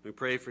 We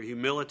pray for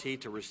humility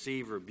to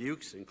receive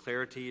rebukes and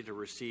clarity to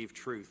receive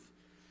truth.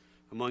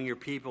 Among your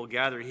people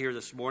gathered here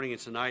this morning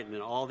and tonight and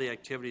in all the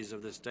activities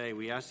of this day,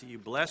 we ask that you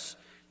bless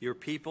your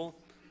people,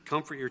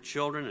 comfort your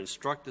children,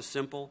 instruct the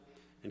simple,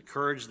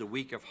 encourage the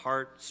weak of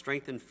heart,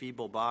 strengthen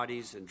feeble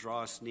bodies, and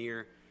draw us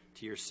near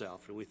to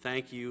yourself. And we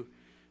thank you,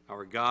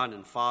 our God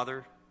and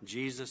Father,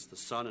 Jesus, the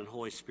Son, and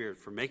Holy Spirit,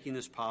 for making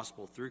this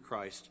possible through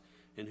Christ,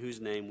 in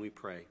whose name we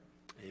pray.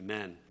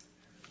 Amen.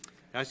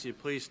 I ask you to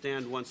please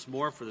stand once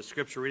more for the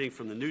scripture reading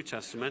from the New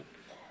Testament.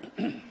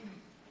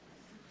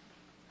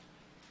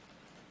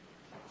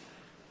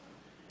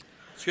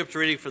 Scripture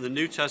reading for the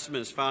New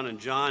Testament is found in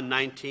John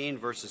 19,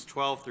 verses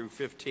 12 through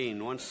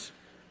 15. Once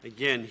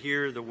again,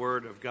 hear the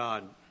word of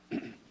God.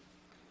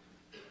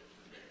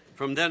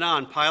 From then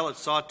on, Pilate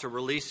sought to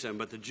release him,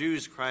 but the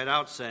Jews cried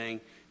out,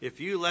 saying, "If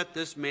you let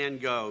this man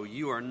go,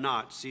 you are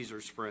not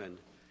Caesar's friend.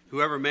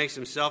 Whoever makes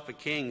himself a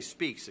king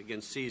speaks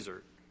against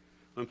Caesar."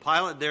 When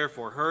Pilate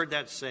therefore heard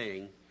that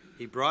saying,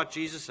 he brought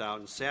Jesus out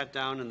and sat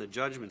down in the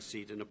judgment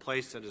seat in a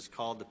place that is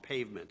called the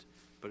Pavement,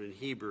 but in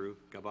Hebrew,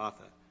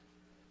 Gabbatha.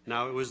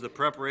 Now it was the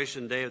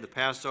preparation day of the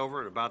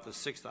Passover at about the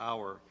 6th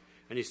hour.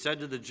 And he said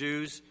to the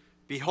Jews,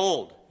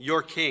 "Behold,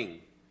 your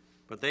king."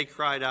 But they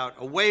cried out,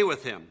 "Away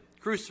with him!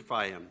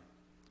 Crucify him!"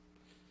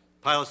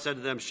 Pilate said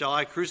to them, "Shall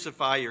I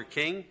crucify your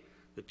king?"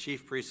 The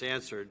chief priests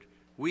answered,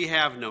 "We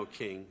have no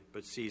king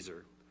but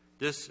Caesar."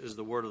 This is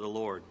the word of the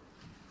Lord.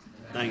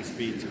 Thanks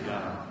be to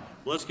God.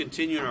 Let's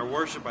continue in our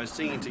worship by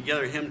singing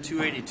together hymn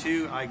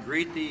 282, "I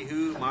Greet Thee,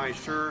 Who My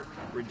Sure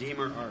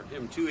Redeemer Art."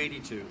 Hymn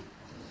 282.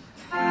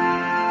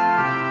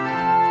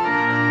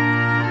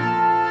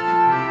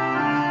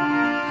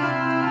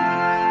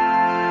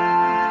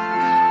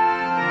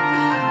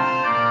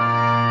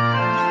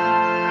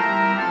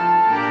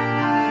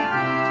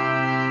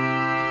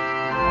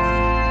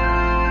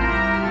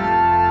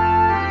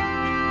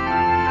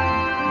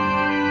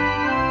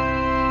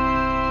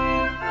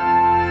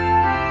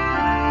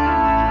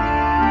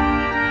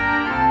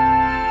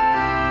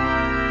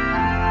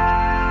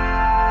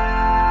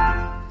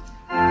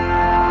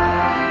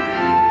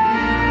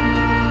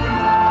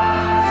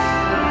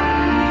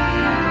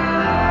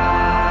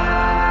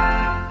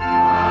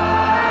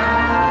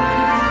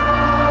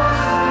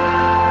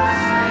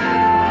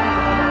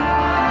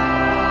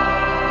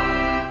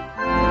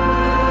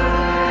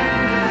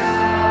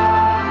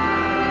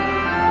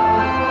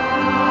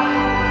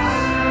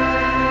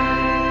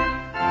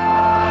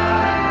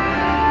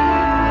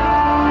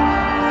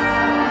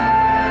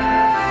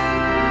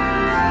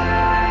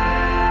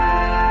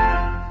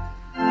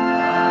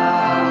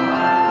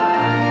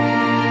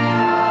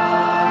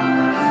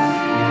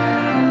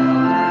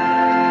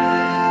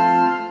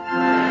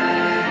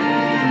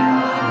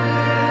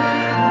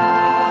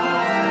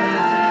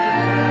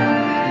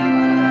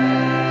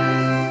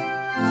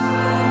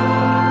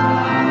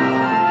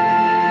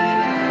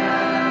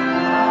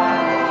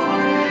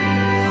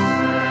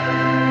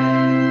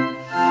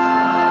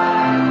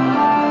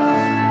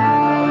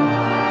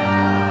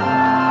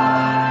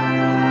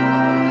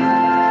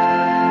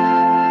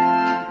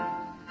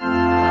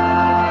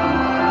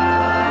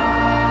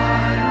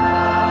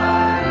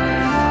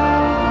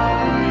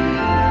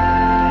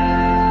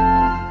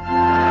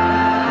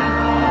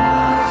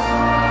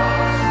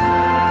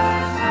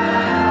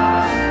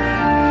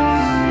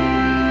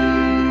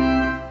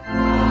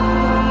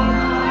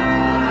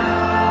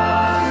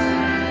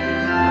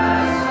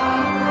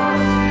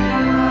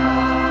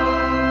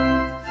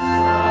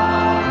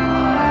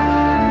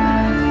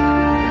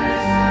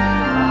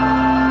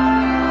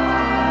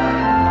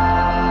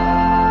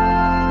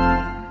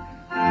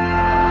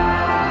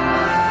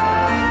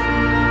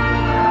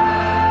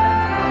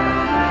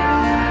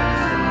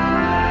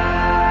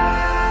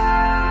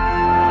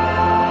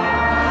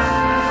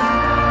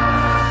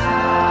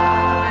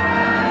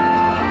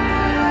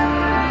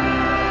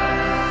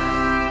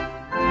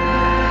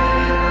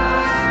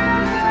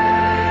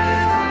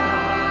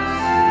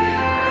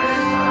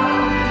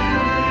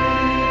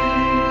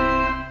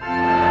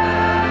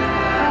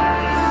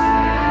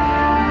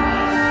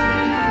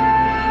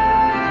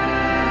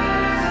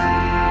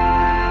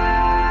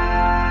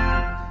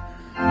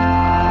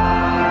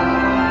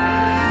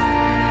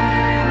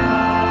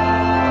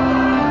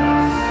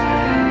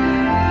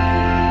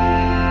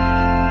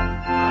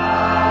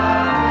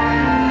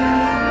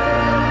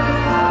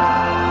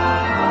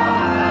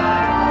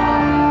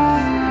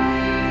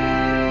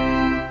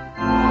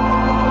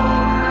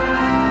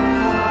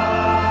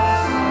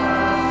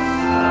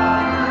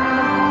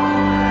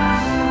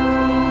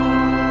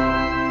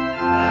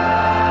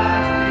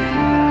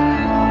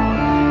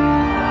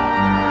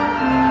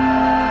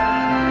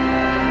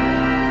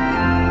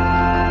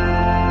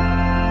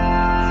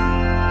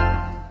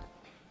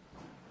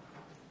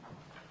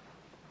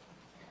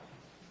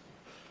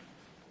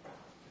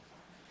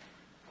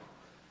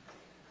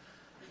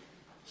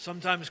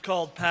 Sometimes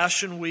called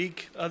Passion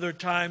Week, other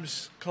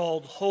times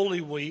called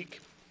Holy Week,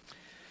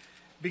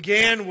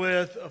 began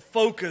with a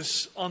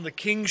focus on the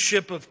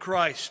kingship of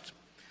Christ.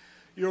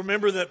 You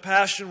remember that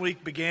Passion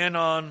Week began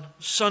on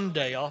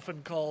Sunday,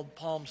 often called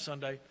Palm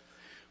Sunday,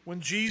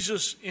 when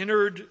Jesus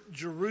entered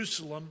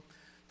Jerusalem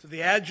to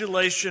the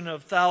adulation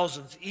of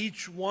thousands.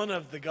 Each one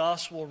of the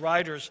gospel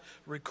writers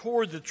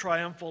record the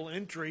triumphal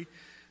entry,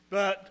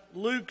 but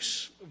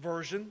Luke's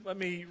version, let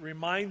me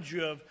remind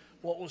you of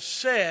what was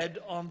said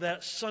on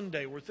that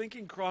Sunday. We're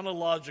thinking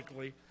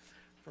chronologically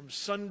from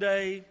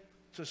Sunday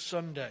to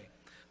Sunday,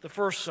 the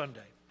first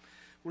Sunday.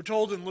 We're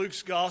told in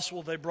Luke's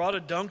gospel they brought a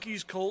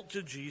donkey's colt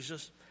to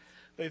Jesus.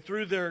 They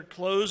threw their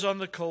clothes on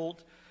the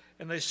colt,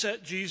 and they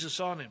set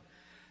Jesus on him.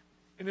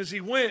 And as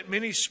he went,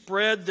 many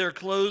spread their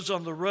clothes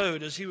on the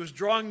road. As he was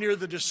drawing near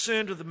the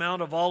descent of the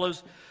Mount of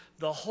Olives,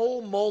 the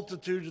whole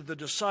multitude of the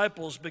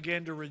disciples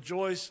began to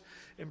rejoice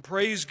and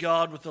praise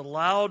God with a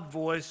loud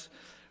voice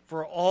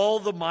for all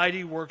the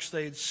mighty works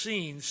they had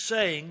seen,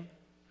 saying,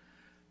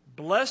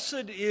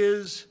 "Blessed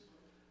is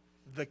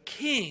the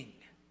King.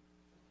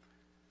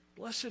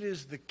 Blessed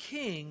is the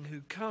King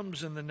who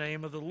comes in the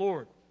name of the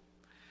Lord."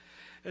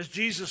 As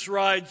Jesus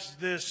rides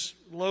this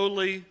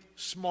lowly,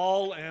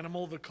 small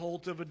animal, the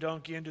colt of a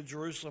donkey, into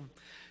Jerusalem,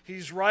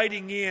 he's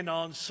riding in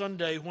on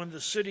Sunday when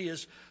the city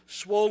is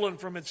swollen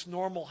from its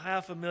normal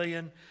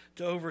 500,000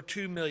 to over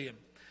 2 million.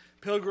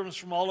 Pilgrims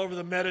from all over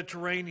the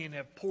Mediterranean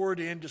have poured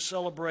in to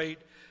celebrate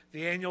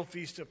the annual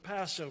feast of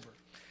Passover.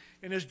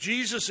 And as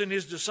Jesus and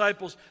his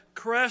disciples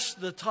crest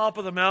the top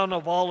of the Mount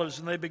of Olives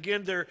and they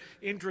begin their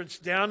entrance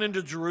down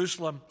into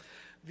Jerusalem,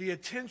 the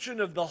attention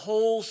of the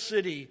whole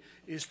city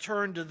is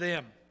turned to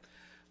them.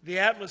 The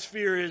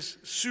atmosphere is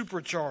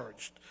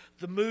supercharged.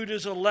 The mood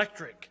is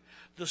electric.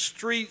 The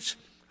streets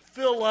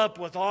fill up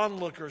with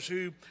onlookers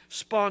who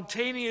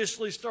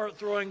spontaneously start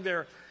throwing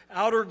their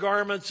outer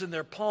garments and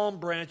their palm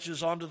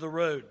branches onto the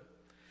road.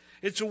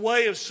 It's a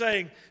way of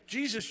saying,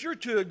 Jesus, you're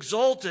too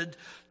exalted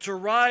to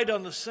ride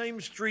on the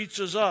same streets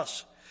as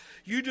us.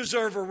 You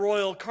deserve a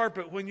royal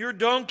carpet. When your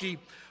donkey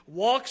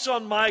walks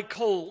on my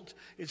colt,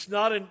 it's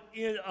not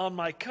on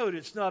my coat.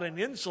 It's not an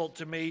insult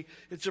to me.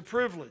 It's a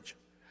privilege.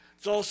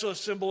 It's also a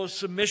symbol of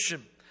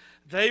submission.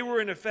 They were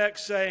in effect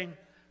saying,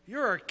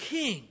 you're our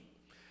king.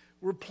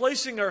 We're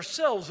placing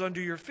ourselves under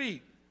your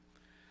feet.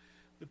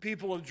 The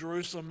people of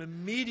Jerusalem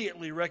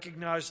immediately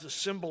recognized the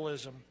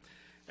symbolism,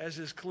 as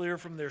is clear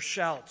from their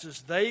shouts,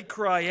 as they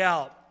cry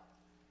out,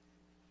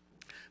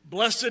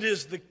 "Blessed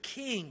is the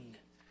King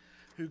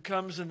who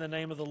comes in the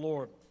name of the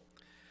Lord."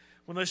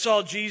 When they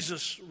saw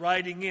Jesus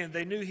riding in,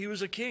 they knew he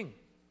was a king.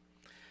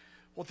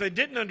 What they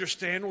didn't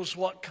understand was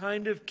what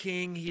kind of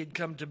king he had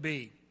come to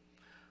be.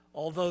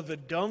 Although the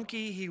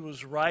donkey he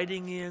was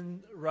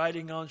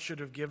riding on should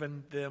have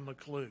given them a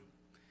clue.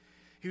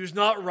 He was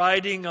not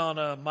riding on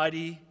a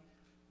mighty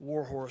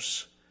war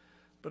horse,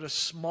 but a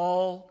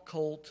small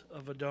colt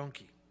of a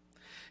donkey.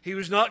 He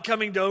was not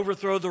coming to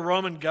overthrow the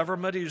Roman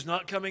government. He was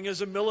not coming as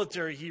a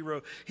military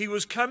hero. He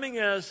was coming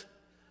as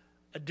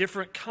a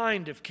different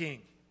kind of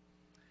king,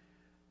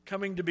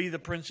 coming to be the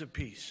Prince of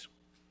Peace.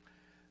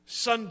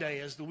 Sunday,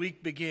 as the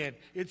week began,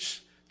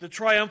 the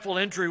triumphal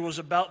entry was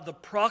about the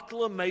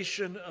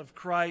proclamation of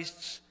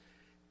Christ's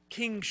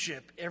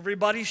kingship.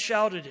 Everybody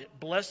shouted it,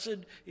 "Blessed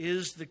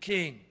is the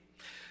King."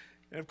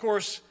 And of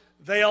course,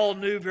 they all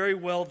knew very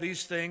well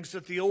these things,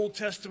 that the Old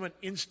Testament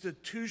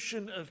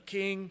institution of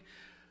king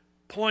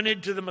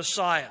pointed to the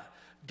Messiah.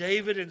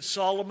 David and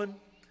Solomon,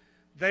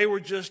 they were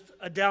just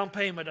a down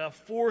payment, a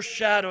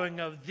foreshadowing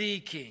of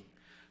the king.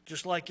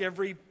 Just like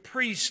every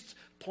priest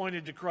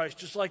pointed to Christ,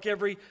 just like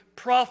every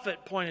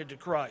prophet pointed to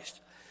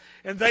Christ.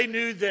 And they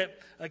knew that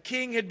a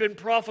king had been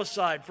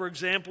prophesied. For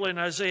example, in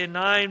Isaiah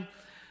 9,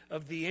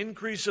 of the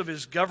increase of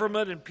his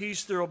government and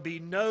peace, there will be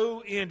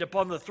no end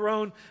upon the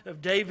throne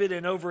of David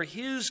and over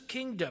his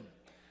kingdom.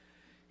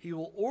 He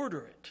will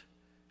order it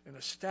and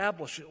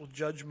establish it with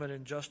judgment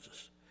and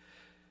justice.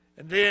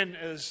 And then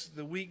as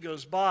the week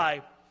goes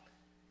by,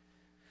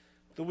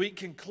 the week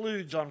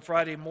concludes on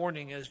Friday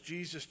morning as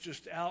Jesus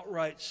just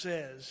outright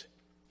says,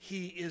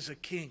 he is a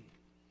king.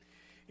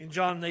 In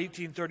John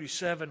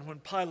 18:37, when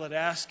Pilate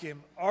asked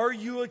him, "Are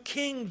you a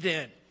king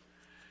then?"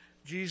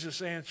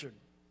 Jesus answered,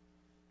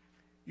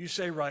 "You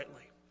say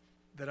rightly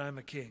that I'm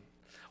a king."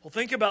 Well,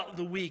 think about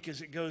the week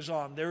as it goes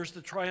on. There's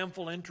the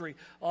triumphal entry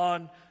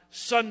on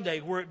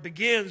Sunday, where it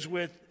begins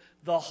with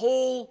the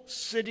whole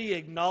city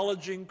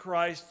acknowledging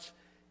Christ's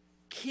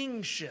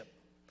kingship.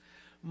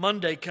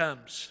 Monday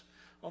comes.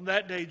 On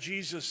that day,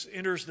 Jesus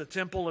enters the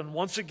temple, and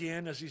once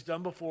again, as he's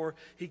done before,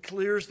 he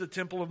clears the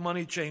temple of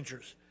money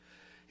changers.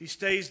 He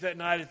stays that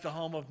night at the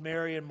home of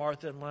Mary and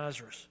Martha and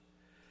Lazarus.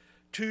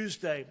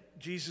 Tuesday,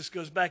 Jesus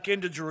goes back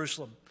into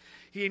Jerusalem.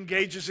 He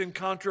engages in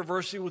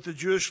controversy with the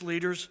Jewish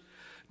leaders,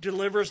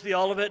 delivers the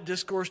Olivet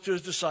Discourse to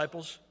his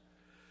disciples.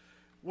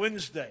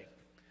 Wednesday,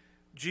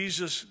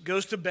 Jesus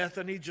goes to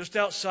Bethany, just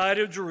outside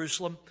of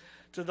Jerusalem,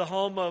 to the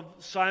home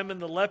of Simon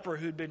the leper,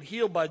 who'd been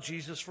healed by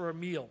Jesus, for a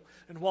meal.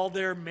 And while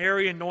there,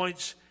 Mary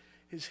anoints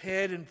his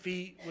head and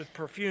feet with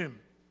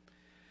perfume.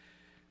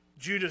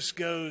 Judas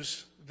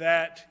goes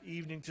that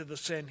evening to the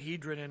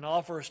Sanhedrin and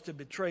offers to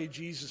betray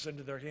Jesus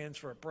into their hands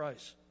for a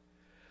price.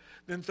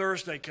 Then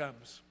Thursday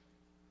comes.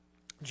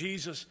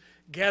 Jesus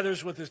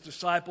gathers with his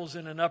disciples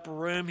in an upper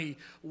room. He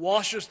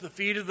washes the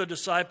feet of the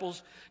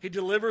disciples. He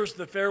delivers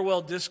the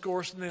farewell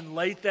discourse. And then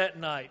late that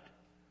night,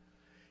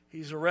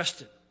 he's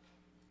arrested.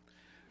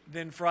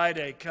 Then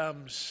Friday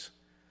comes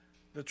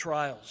the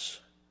trials.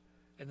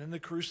 And then the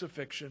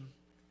crucifixion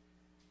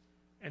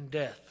and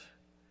death.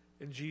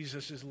 And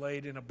Jesus is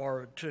laid in a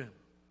borrowed tomb.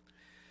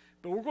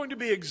 But we're going to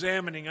be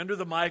examining under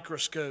the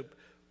microscope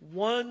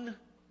one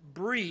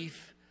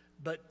brief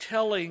but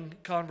telling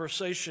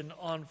conversation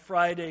on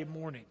Friday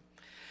morning.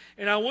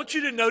 And I want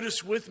you to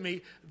notice with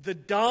me the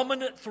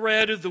dominant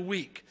thread of the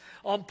week.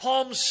 On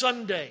Palm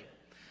Sunday,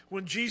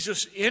 when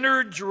Jesus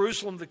entered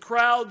Jerusalem, the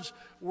crowds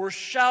were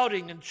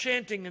shouting and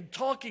chanting and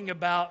talking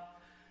about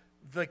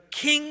the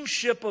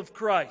kingship of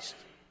Christ.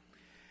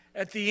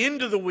 At the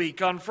end of the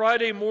week, on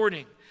Friday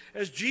morning,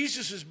 as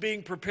Jesus is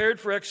being prepared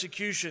for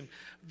execution,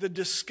 the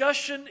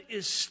discussion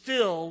is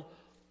still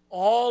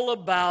all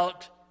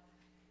about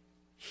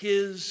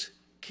his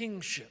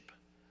kingship.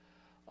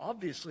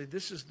 Obviously,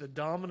 this is the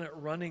dominant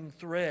running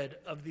thread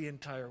of the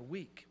entire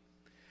week.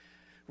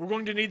 We're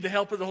going to need the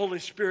help of the Holy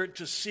Spirit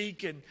to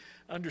seek and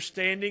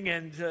understanding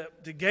and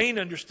to gain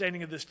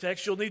understanding of this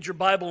text. You'll need your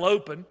Bible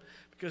open,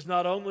 because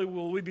not only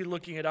will we be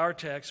looking at our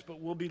text,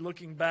 but we'll be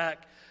looking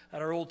back at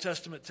our Old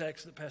Testament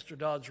text that Pastor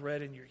Dodds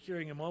read in your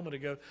hearing a moment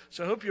ago.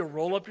 So I hope you'll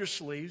roll up your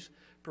sleeves,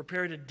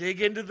 prepare to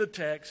dig into the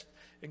text,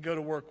 and go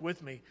to work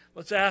with me.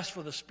 Let's ask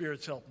for the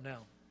Spirit's help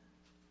now.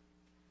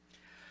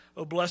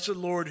 O blessed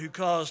Lord, who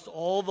caused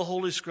all the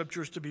Holy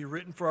Scriptures to be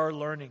written for our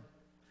learning,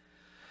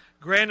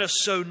 grant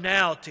us so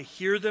now to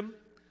hear them,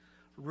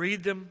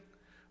 read them,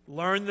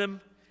 learn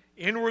them,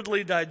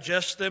 inwardly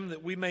digest them,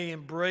 that we may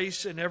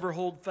embrace and ever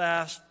hold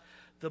fast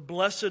the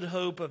blessed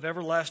hope of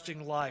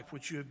everlasting life,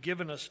 which you have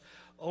given us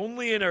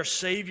only in our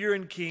Savior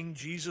and King,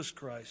 Jesus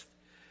Christ.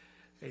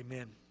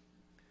 Amen.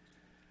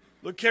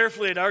 Look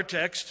carefully at our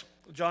text,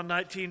 John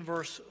 19,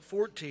 verse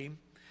 14.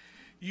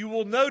 You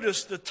will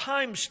notice the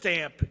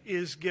timestamp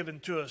is given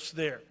to us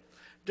there.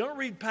 Don't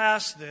read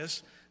past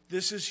this.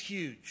 This is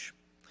huge.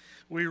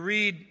 We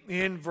read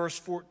in verse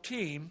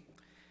 14,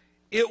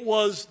 it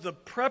was the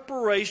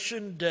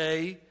preparation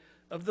day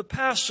of the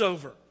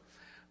Passover.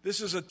 This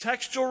is a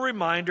textual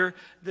reminder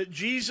that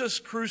Jesus'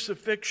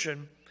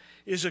 crucifixion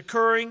is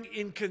occurring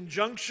in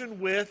conjunction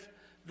with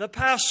the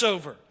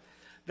Passover.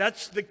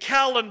 That's the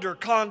calendar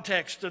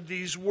context of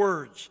these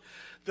words,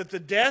 that the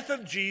death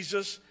of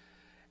Jesus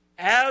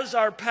as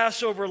our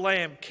Passover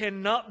lamb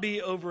cannot be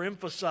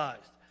overemphasized.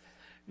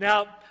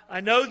 Now, I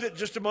know that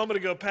just a moment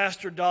ago,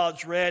 Pastor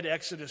Dodds read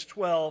Exodus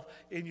 12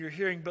 in your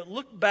hearing, but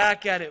look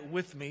back at it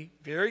with me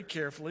very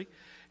carefully.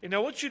 And I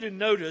want you to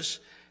notice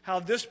how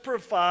this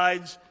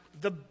provides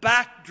the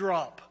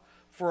backdrop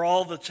for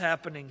all that's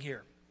happening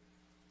here.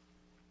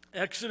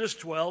 Exodus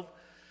 12,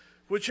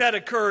 which had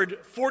occurred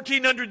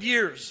 1,400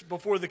 years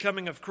before the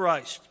coming of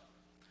Christ.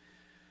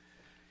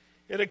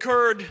 It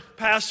occurred,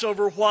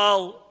 Passover,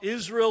 while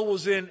Israel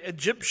was in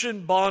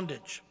Egyptian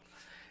bondage.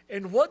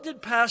 And what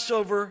did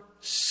Passover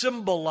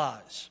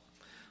symbolize?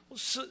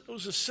 It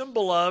was a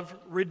symbol of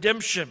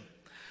redemption.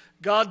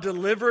 God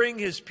delivering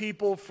his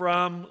people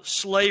from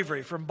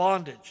slavery, from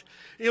bondage.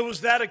 It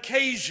was that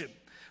occasion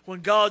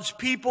when God's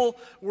people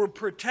were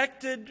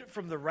protected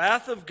from the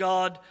wrath of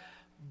God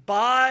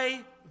by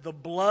the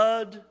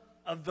blood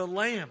of the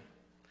Lamb.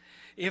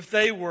 If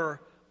they were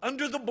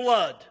under the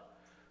blood,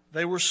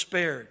 they were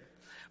spared.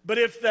 But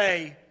if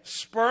they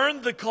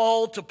spurned the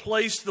call to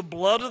place the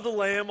blood of the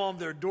Lamb on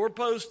their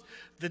doorpost,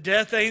 the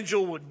death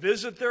angel would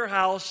visit their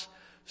house,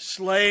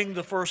 slaying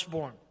the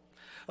firstborn.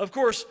 Of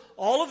course,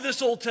 all of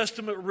this Old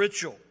Testament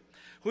ritual,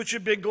 which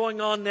had been going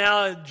on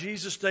now in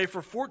Jesus' day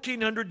for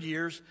 1,400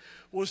 years,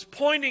 was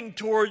pointing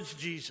towards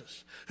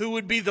Jesus, who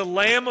would be the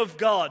Lamb of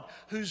God,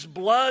 whose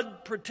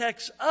blood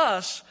protects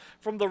us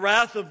from the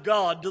wrath of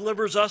God,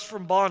 delivers us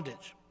from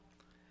bondage.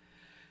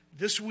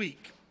 This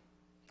week,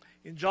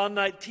 in John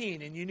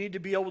 19, and you need to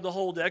be able to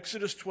hold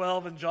Exodus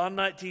 12 and John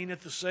 19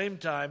 at the same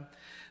time,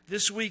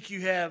 this week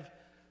you have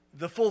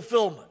the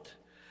fulfillment.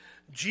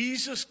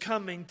 Jesus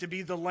coming to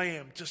be the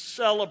Lamb, to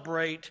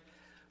celebrate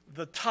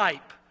the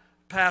type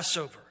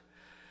Passover.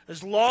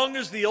 As long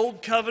as the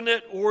Old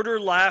Covenant order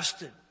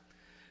lasted,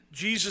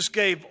 Jesus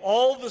gave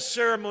all the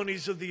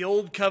ceremonies of the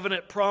Old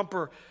Covenant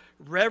proper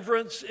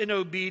reverence and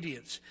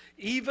obedience,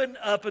 even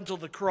up until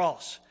the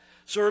cross.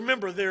 So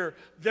remember, there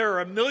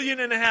are 1.5 million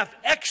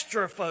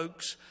extra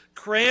folks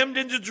crammed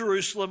into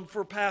Jerusalem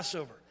for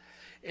Passover.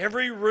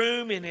 Every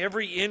room in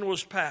every inn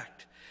was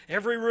packed.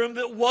 Every room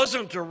that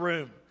wasn't a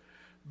room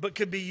but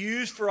could be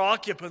used for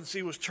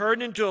occupancy was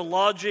turned into a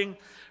lodging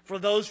for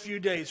those few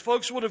days.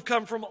 Folks would have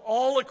come from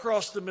all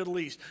across the Middle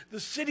East. The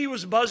city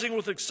was buzzing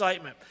with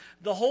excitement.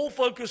 The whole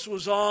focus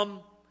was on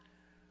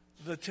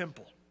the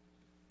temple.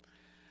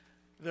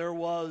 There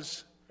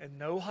was, and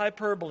no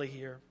hyperbole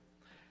here,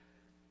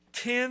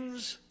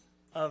 tens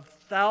of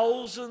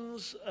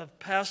thousands of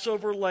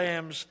Passover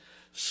lambs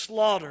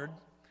slaughtered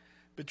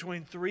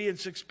between 3 and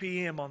 6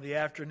 p.m. on the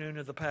afternoon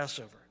of the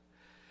Passover.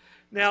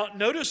 Now,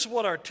 notice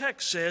what our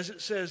text says.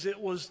 It says it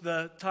was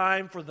the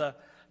time for the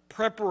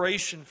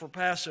preparation for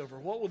Passover.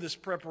 What will this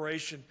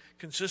preparation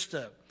consist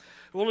of?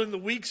 Well, in the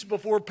weeks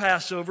before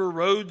Passover,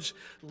 roads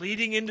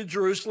leading into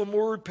Jerusalem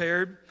were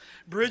repaired,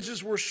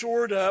 bridges were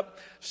shored up,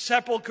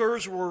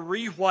 sepulchres were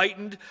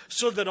re-whitened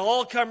so that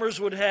all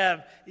comers would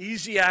have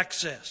easy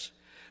access.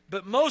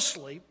 But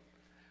mostly,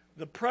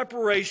 the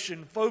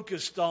preparation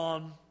focused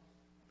on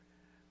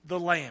the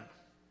Lamb.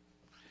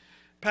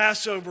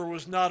 Passover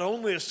was not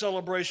only a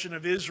celebration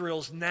of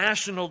Israel's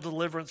national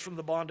deliverance from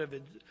the bond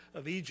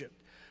of Egypt,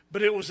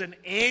 but it was an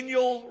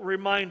annual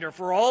reminder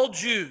for all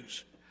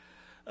Jews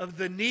of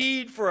the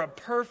need for a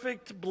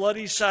perfect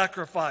bloody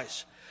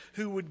sacrifice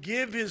who would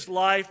give his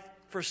life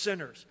for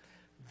sinners,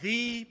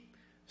 the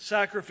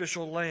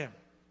sacrificial lamb.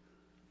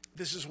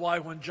 This is why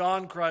when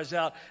John cries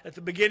out at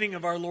the beginning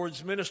of our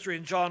Lord's ministry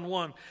in John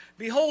 1,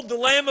 "Behold the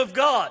Lamb of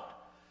God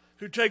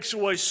who takes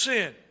away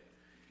sin,"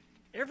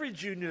 every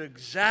Jew knew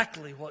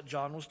exactly what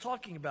John was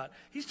talking about.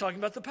 He's talking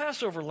about the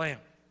Passover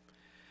lamb.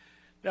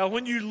 Now,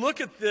 when you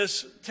look at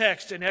this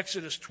text in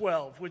Exodus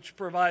 12, which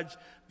provides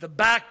the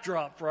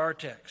backdrop for our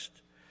text,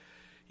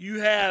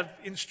 you have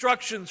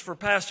instructions for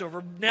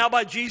Passover. Now,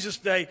 by Jesus'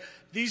 day,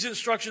 these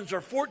instructions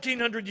are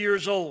 1,400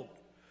 years old.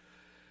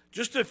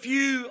 Just a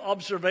few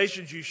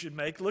observations you should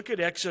make. Look at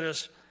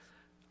Exodus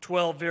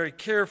 12 very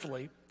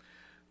carefully.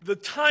 The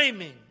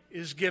timing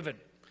is given.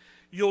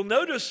 You'll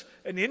notice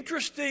an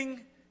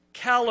interesting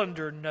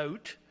calendar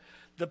note.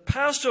 The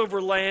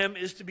Passover lamb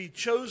is to be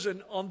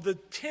chosen on the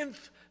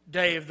 10th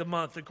day of the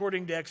month,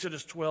 according to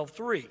Exodus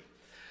 12:3.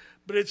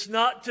 But it's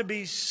not to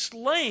be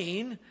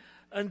slain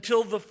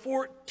until the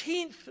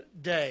 14th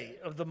day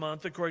of the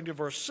month, according to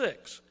verse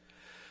 6.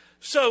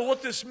 So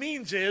what this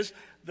means is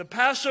the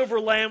Passover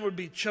lamb would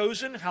be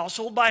chosen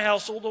household by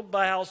household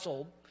by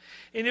household,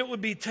 and it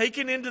would be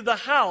taken into the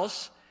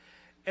house,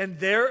 and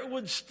there it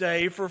would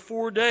stay for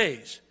 4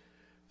 days.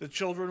 The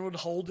children would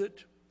hold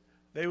it.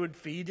 They would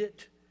feed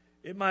it.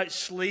 It might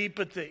sleep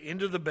at the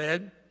end of the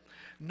bed.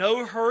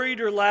 No hurried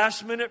or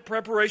last-minute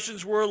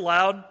preparations were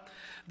allowed.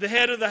 The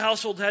head of the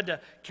household had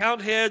to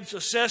count heads,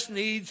 assess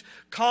needs,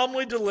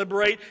 calmly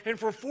deliberate, and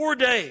for 4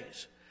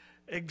 days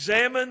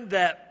examine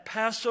that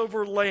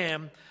Passover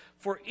lamb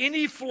for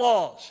any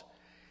flaws.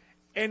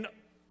 And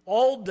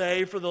all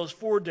day for those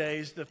 4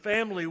 days, the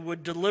family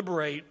would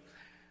deliberate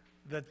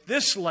that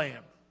this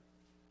lamb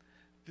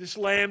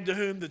to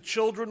whom the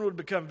children would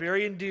become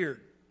very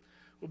endeared,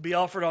 would be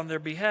offered on their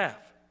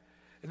behalf.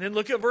 And then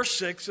look at verse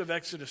 6 of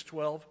Exodus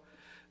 12.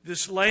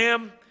 This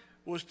lamb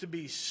was to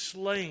be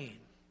slain.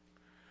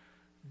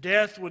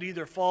 Death would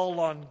either fall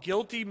on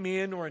guilty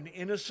men or an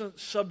innocent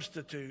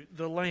substitute,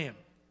 the lamb.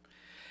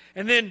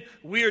 And then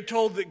we are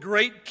told that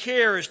great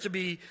care is to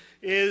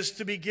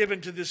be given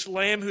to this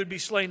lamb who would be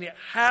slain. It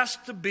has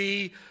to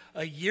be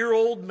a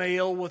year-old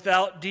male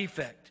without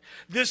defect.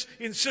 This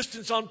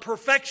insistence on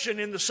perfection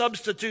in the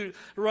substitute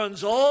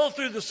runs all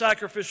through the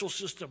sacrificial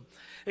system,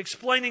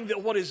 explaining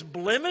that what is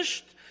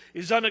blemished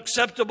is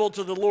unacceptable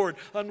to the Lord,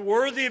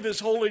 unworthy of his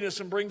holiness,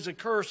 and brings a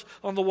curse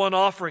on the one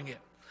offering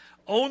it.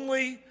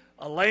 Only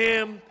a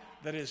lamb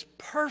that is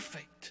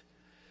perfect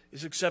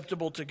is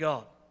acceptable to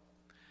God.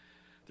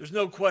 There's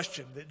no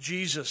question that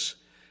Jesus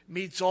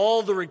meets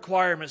all the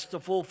requirements to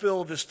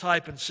fulfill this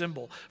type and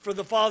symbol. For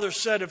the Father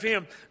said of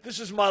him, "This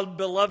is my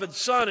beloved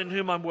Son in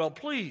whom I'm well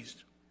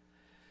pleased."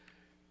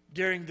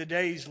 During the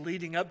days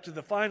leading up to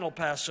the final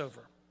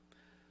Passover,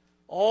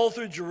 all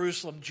through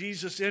Jerusalem,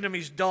 Jesus'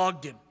 enemies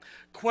dogged him,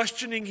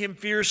 questioning him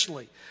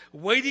fiercely,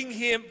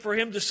 waiting for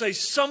him to say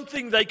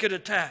something they could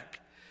attack.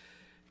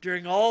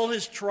 During all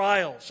his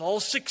trials, all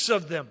 6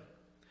 of them,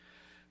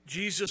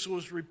 Jesus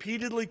was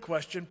repeatedly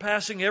questioned,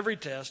 passing every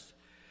test.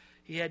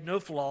 He had no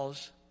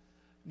flaws,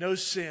 no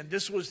sin.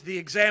 This was the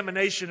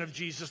examination of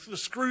Jesus, the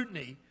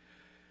scrutiny,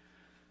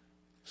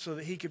 so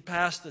that he could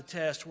pass the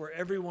test where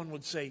everyone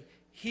would say,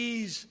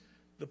 he's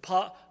the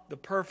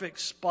perfect,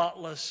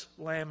 spotless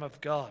Lamb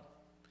of God.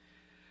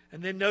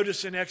 And then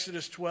notice in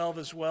Exodus 12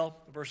 as well,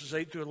 verses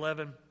 8 through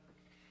 11,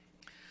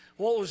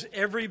 what was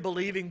every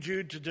believing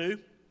Jew to do?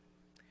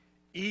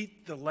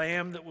 Eat the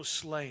lamb that was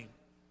slain.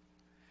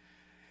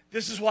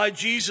 This is why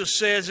Jesus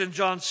says in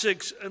John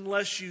 6,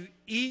 unless you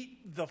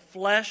eat the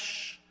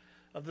flesh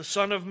of the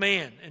Son of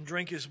Man and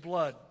drink his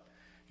blood,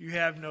 you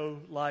have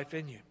no life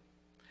in you.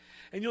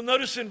 And you'll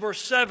notice in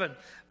verse 7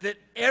 that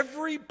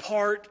every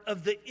part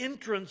of the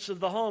entrance of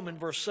the home, in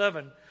verse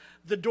 7,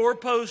 the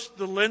doorpost,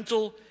 the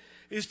lintel,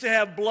 is to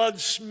have blood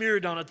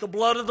smeared on it, the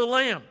blood of the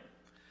Lamb.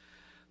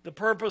 The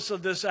purpose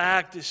of this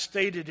act is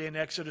stated in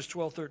Exodus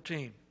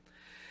 12:13.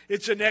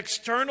 It's an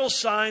external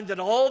sign that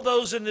all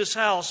those in this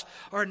house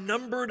are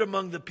numbered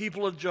among the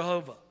people of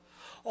Jehovah.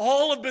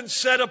 All have been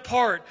set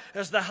apart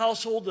as the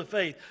household of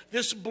faith.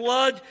 This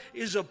blood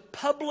is a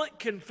public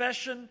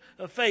confession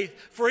of faith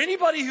for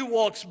anybody who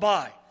walks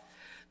by.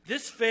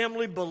 This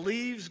family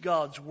believes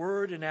God's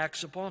word and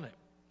acts upon it.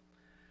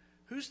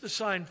 Who's the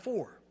sign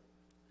for?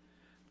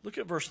 Look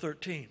at verse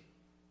 13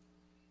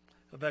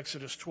 of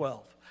Exodus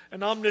 12.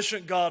 An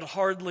omniscient God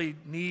hardly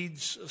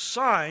needs a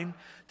sign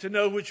to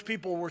know which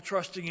people were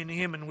trusting in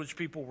him and which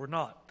people were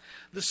not.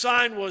 The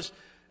sign was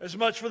as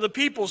much for the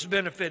people's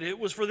benefit. It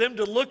was for them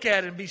to look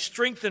at and be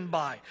strengthened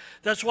by.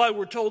 That's why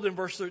we're told in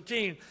verse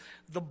 13,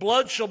 the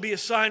blood shall be a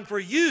sign for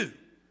you.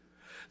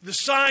 The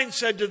sign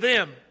said to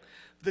them,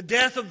 the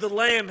death of the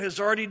Lamb has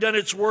already done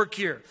its work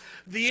here.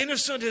 The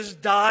innocent has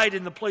died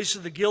in the place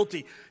of the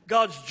guilty.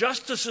 God's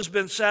justice has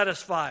been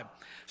satisfied.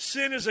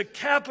 Sin is a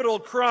capital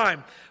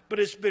crime, but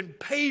it's been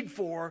paid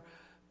for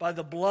by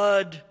the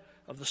blood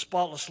of the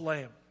spotless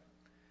Lamb.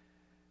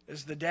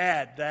 As the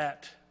dad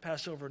that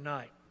Passover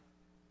night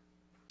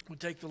would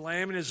take the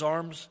lamb in his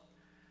arms,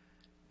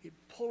 he'd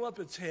pull up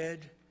its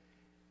head,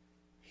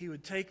 he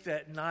would take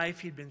that knife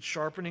he'd been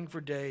sharpening for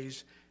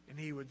days, and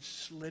he would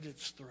slit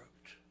its throat.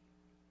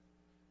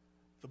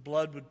 The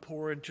blood would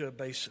pour into a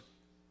basin.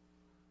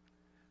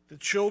 The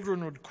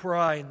children would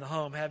cry in the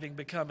home, having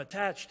become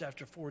attached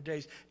after 4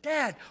 days.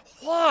 Dad,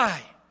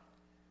 why?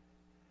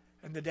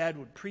 And the dad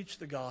would preach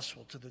the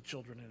gospel to the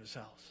children in his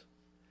house.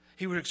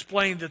 He would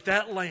explain that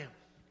that lamb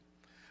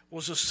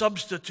was a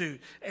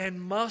substitute and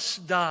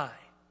must die,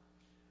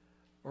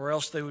 or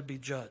else they would be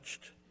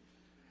judged.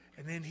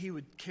 And then he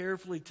would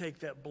carefully take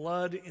that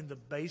blood in the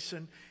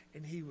basin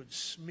and he would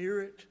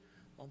smear it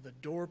on the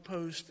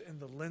doorpost and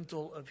the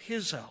lintel of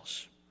his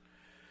house.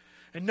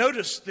 And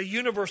notice the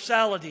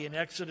universality in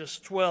Exodus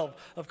 12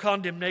 of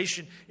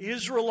condemnation.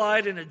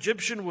 Israelite and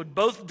Egyptian would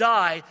both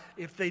die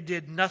if they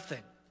did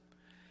nothing.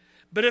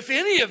 But if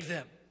any of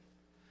them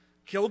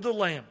killed the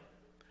lamb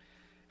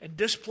and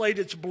displayed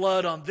its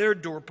blood on their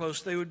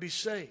doorpost, they would be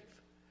safe.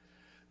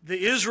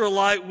 The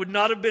Israelite would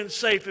not have been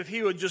safe if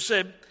he would just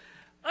said,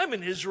 I'm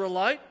an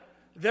Israelite,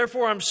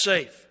 therefore I'm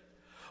safe.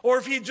 Or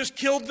if he had just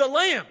killed the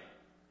lamb,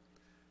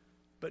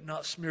 but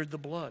not smeared the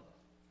blood.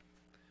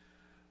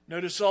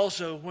 Notice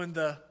also when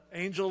the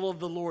angel of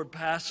the Lord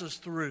passes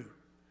through,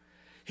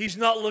 he's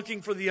not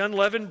looking for the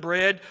unleavened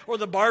bread or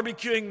the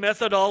barbecuing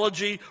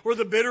methodology or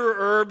the bitter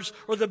herbs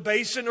or the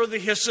basin or the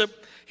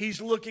hyssop.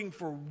 He's looking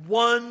for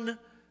one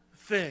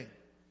thing: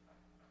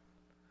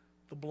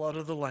 the blood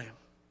of the lamb.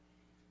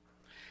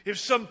 If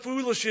some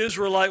foolish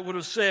Israelite would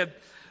have said,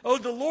 oh,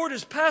 the Lord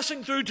is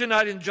passing through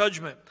tonight in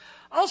judgment,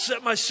 I'll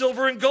set my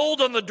silver and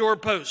gold on the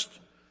doorpost.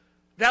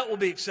 That will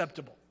be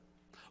acceptable.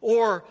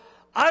 Or,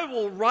 I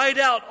will write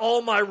out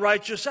all my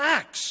righteous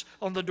acts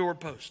on the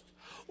doorpost.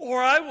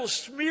 Or I will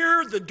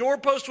smear the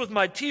doorpost with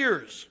my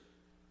tears.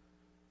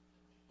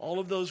 All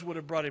of those would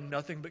have brought him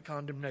nothing but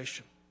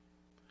condemnation.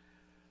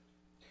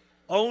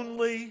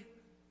 Only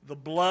the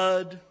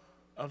blood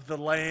of the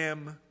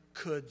Lamb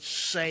could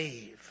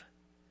save.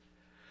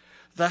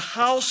 The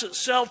house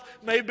itself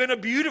may have been a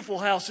beautiful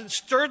house and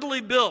sturdily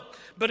built,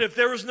 but if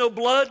there was no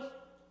blood,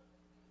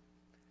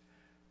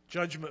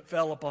 judgment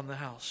fell upon the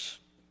house.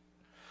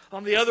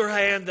 On the other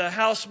hand, the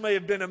house may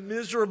have been a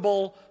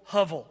miserable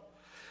hovel,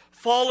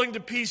 falling to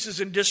pieces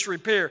in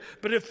disrepair.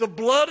 But if the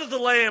blood of the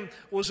Lamb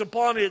was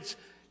upon its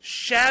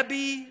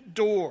shabby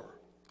door,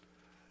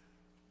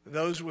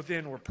 those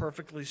within were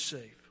perfectly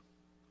safe.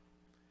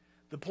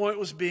 The point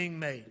was being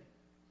made.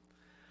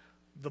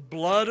 The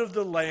blood of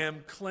the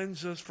Lamb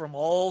cleanses from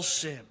all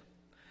sin.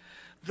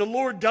 The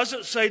Lord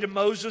doesn't say to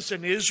Moses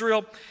and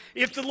Israel,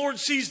 if the Lord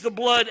sees the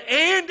blood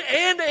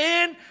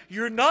and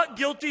you're not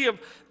guilty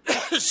of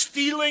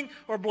stealing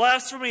or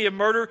blasphemy and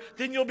murder,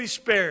 then you'll be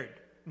spared.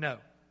 No.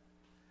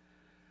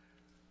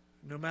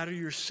 No matter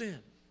your sin,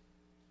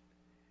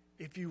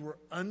 if you were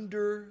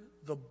under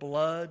the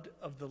blood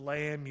of the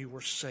Lamb, you were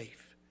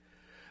safe.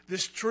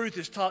 This truth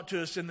is taught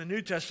to us in the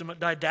New Testament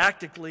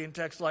didactically in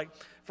texts like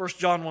 1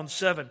 John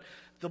 1:7.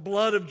 The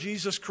blood of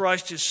Jesus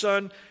Christ, his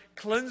Son,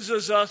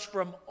 cleanses us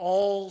from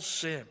all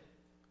sin.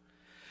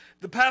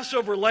 The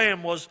Passover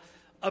lamb was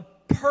a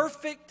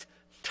perfect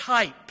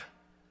type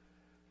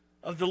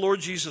of the Lord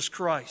Jesus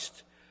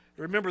Christ.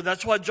 Remember,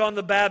 that's why John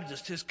the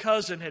Baptist, his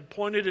cousin, had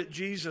pointed at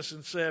Jesus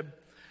and said,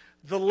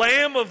 the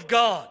Lamb of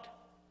God.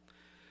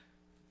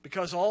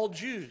 Because all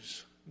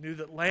Jews knew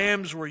that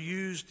lambs were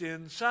used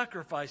in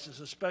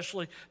sacrifices,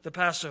 especially the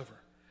Passover.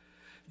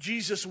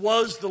 Jesus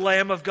was the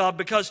Lamb of God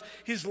because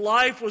his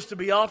life was to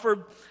be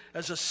offered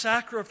as a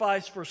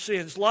sacrifice for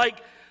sins.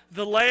 Like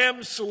the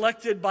lamb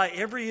selected by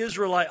every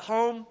Israelite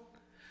home,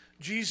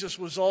 Jesus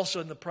was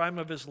also in the prime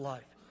of his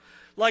life.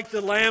 Like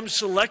the lamb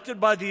selected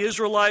by the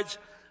Israelites,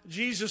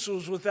 Jesus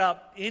was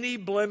without any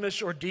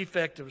blemish or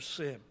defect of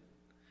sin.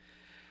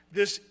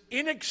 This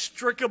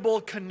inextricable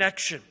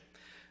connection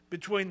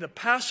between the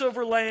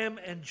Passover lamb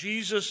and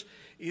Jesus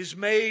is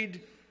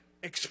made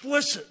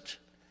explicit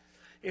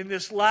in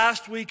this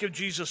last week of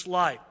Jesus'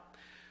 life,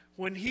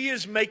 when he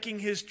is making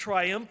his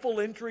triumphal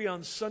entry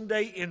on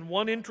Sunday in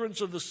one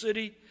entrance of the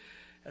city.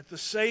 At the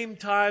same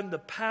time, the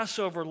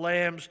Passover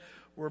lambs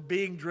were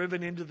being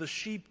driven into the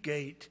sheep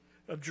gate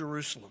of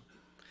Jerusalem.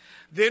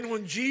 Then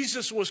when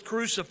Jesus was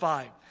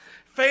crucified,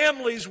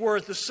 families were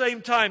at the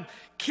same time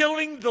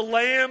killing the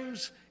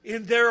lambs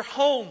in their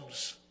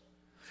homes.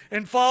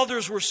 And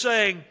fathers were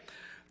saying,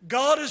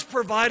 God has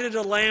provided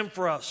a lamb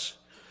for us.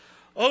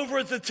 Over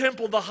at the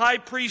temple, the high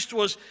priest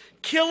was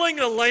killing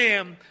a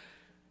lamb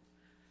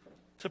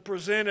to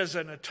present as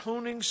an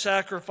atoning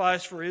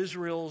sacrifice for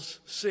Israel's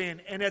sin.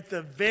 And at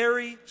the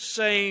very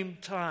same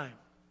time,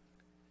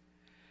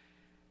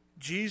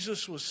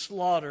 Jesus was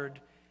slaughtered,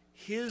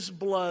 his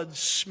blood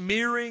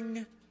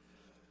smearing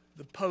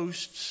the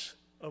posts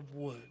of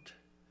wood.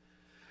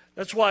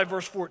 That's why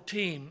verse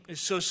 14 is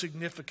so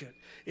significant.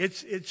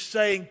 It's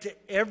saying to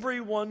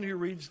everyone who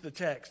reads the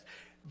text,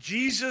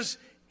 Jesus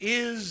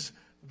is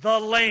the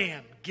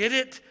Lamb. Get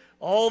it?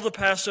 All the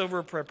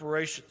Passover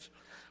preparations.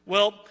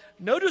 Well,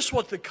 notice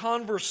what the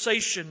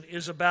conversation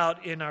is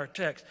about in our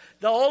text.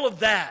 All of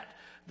that,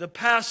 the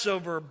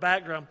Passover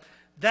background.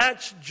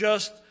 That's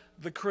just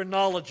the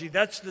chronology.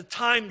 That's the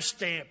time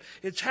stamp.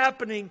 It's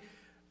happening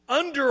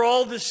under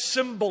all this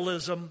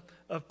symbolism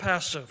of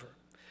Passover.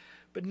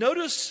 But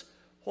notice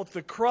what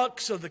the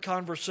crux of the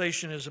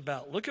conversation is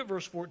about. Look at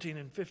verse 14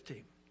 and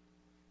 15.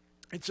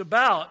 It's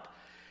about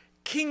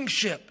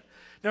kingship.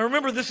 Now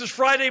remember, this is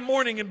Friday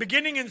morning, and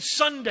beginning in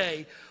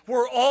Sunday,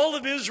 where all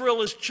of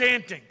Israel is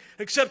chanting,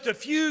 except a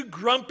few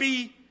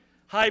grumpy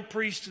high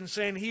priests and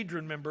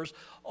Sanhedrin members,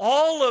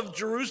 all of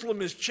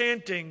Jerusalem is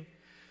chanting,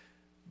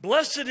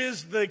 "Blessed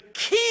is the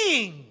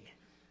King."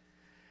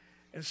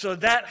 And so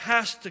that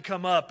has to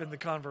come up in the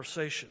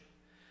conversation.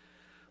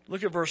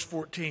 Look at verse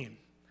 14.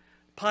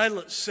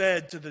 Pilate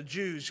said to the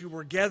Jews who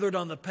were gathered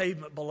on the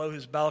pavement below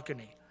his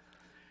balcony,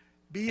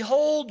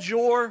 "Behold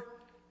your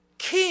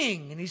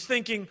king." And he's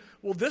thinking,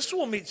 well, this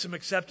will meet some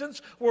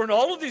acceptance. Weren't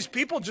all of these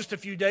people just a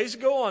few days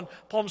ago on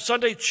Palm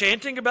Sunday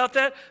chanting about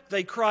that?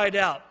 They cried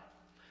out,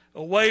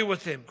 "Away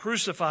with him,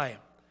 crucify him."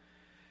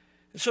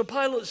 And so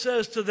Pilate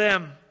says to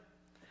them,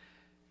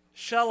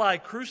 "Shall I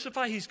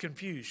crucify?" He's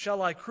confused.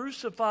 "Shall I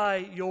crucify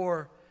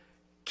your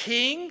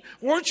king?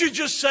 Weren't you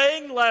just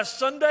saying last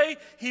Sunday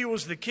he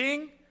was the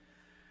king?"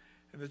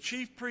 And the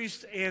chief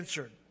priests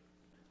answered,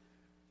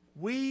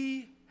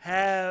 "We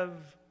have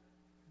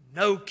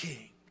no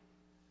king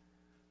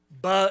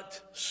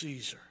but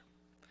Caesar."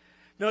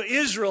 Now,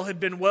 Israel had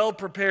been well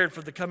prepared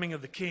for the coming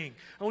of the king.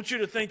 I want you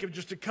to think of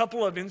just a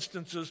couple of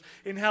instances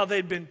in how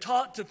they'd been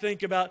taught to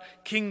think about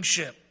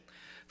kingship.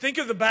 Think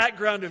of the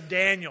background of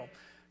Daniel.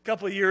 A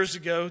couple of years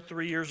ago,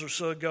 3 years or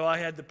so ago, I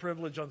had the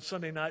privilege on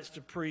Sunday nights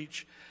to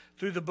preach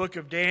through the book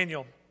of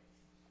Daniel.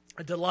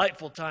 A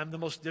delightful time, the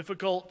most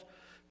difficult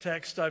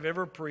text I've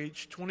ever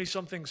preached,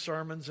 20-something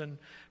sermons, and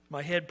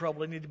my head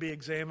probably need to be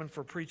examined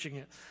for preaching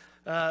it.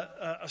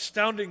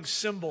 Astounding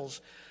symbols.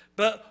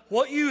 But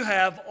what you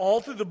have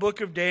all through the book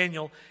of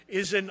Daniel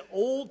is an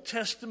Old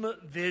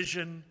Testament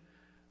vision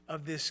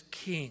of this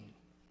king.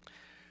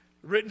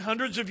 Written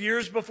hundreds of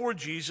years before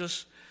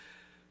Jesus,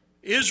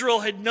 Israel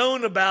had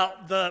known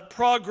about the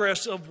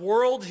progress of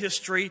world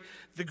history,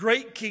 the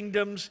great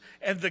kingdoms,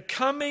 and the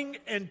coming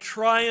and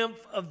triumph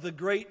of the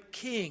great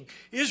king.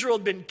 Israel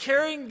had been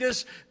carrying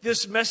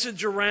this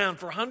message around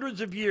for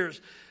hundreds of years,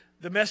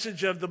 the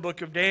message of the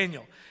book of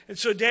Daniel. And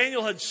so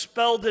Daniel had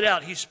spelled it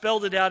out. He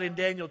spelled it out in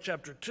Daniel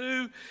chapter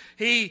 2.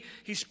 He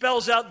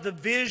spells out the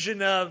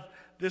vision of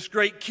this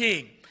great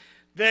king.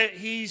 That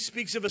he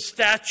speaks of a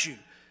statue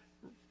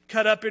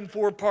cut up in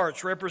 4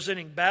 parts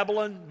representing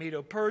Babylon,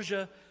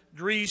 Medo-Persia,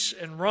 Greece,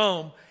 and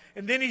Rome.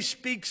 And then he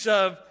speaks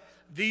of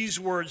these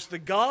words, "The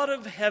God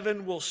of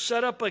heaven will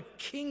set up a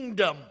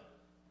kingdom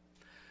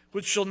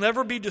which shall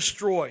never be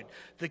destroyed.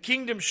 The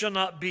kingdom shall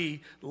not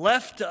be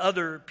left to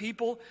other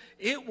people.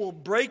 It will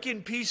break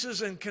in pieces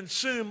and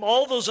consume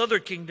all those other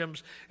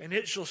kingdoms, and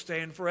it shall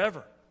stand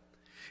forever."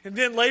 And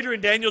then later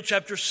in Daniel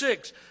chapter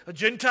 6, a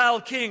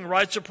Gentile king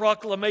writes a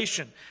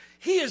proclamation.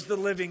 He is the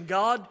living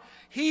God.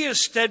 He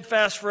is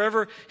steadfast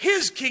forever.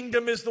 His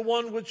kingdom is the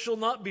one which shall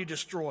not be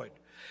destroyed.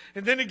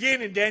 And then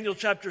again in Daniel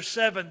chapter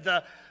 7,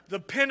 the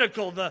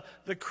pinnacle,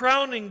 the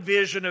crowning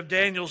vision of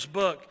Daniel's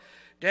book.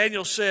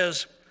 Daniel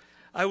says,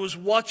 "I was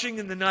watching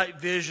in the night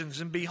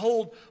visions, and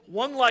behold,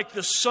 one like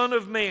the Son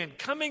of Man,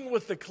 coming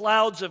with the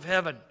clouds of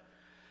heaven.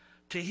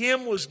 To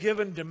him was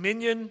given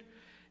dominion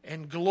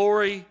and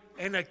glory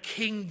and a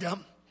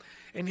kingdom.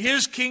 And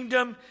his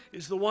kingdom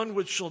is the one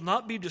which shall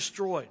not be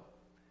destroyed."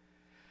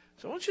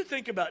 So I want you to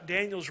think about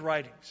Daniel's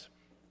writings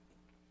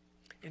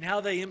and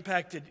how they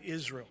impacted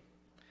Israel.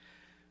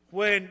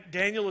 When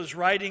Daniel is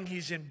writing,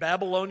 he's in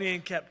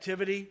Babylonian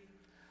captivity.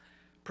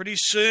 Pretty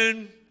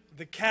soon,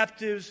 the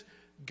captives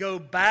go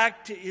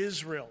back to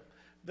Israel.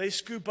 They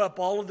scoop up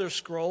all of their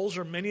scrolls,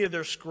 or many of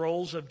their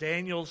scrolls of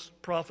Daniel's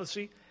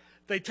prophecy.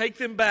 They take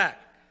them back.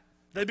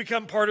 They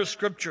become part of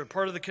Scripture,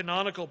 part of the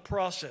canonical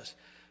process.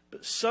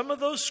 But some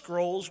of those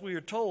scrolls, we are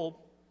told,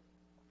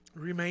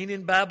 remain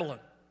in Babylon.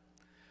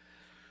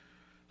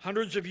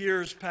 Hundreds of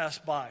years pass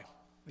by.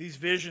 These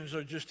visions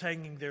are just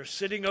hanging there.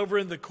 Sitting over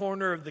in the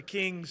corner of the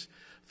king's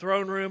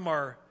throne room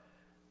are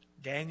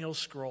Daniel's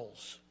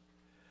scrolls.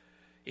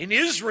 In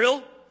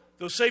Israel,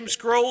 those same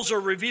scrolls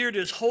are revered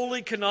as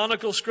holy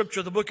canonical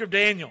scripture, the book of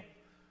Daniel.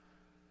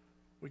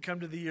 We come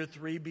to the year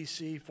 3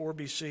 BC, 4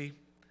 BC.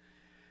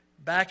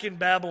 Back in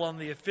Babylon,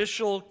 the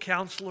official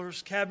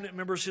counselors, cabinet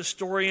members,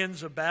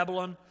 historians of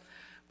Babylon,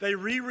 they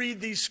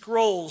reread these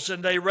scrolls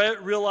and they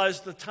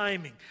realize the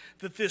timing,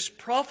 that this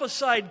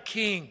prophesied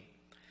king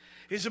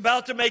is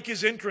about to make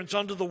his entrance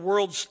onto the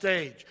world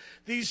stage.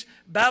 These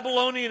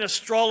Babylonian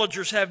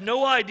astrologers have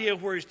no idea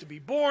where he's to be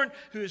born,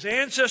 who his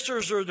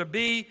ancestors are to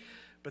be,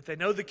 but they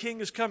know the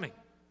king is coming.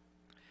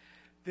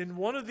 Then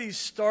one of these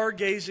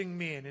stargazing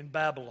men in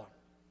Babylon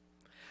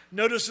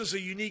notices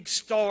a unique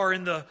star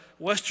in the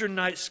western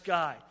night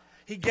sky.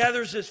 He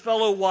gathers his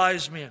fellow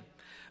wise men,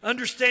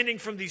 understanding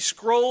from these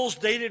scrolls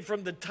dated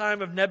from the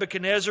time of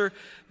Nebuchadnezzar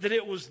that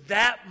it was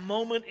that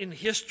moment in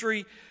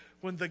history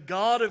when the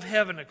God of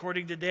heaven,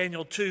 according to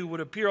Daniel 2, would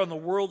appear on the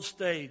world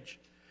stage.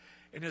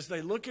 And as they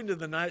look into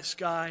the night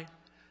sky,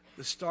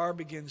 the star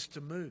begins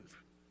to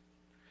move.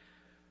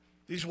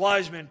 These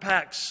wise men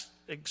pack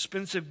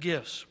expensive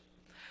gifts.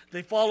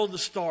 They follow the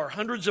star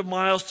hundreds of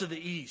miles to the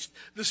east.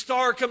 The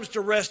star comes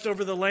to rest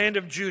over the land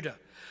of Judah.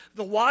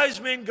 The wise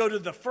men go to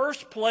the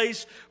first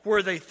place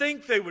where they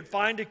think they would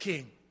find a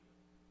king,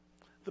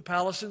 the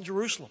palace in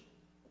Jerusalem.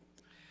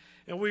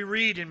 And we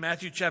read in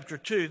Matthew chapter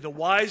 2, the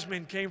wise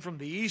men came from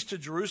the east to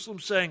Jerusalem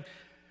saying,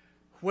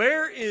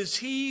 "Where is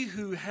he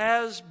who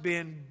has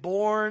been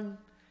born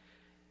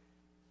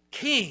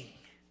king?"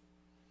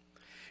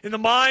 In the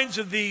minds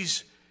of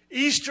these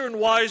eastern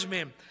wise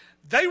men,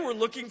 they were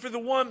looking for the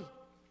one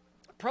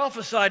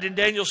prophesied in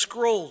Daniel's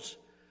scrolls.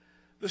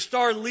 The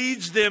star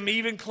leads them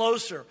even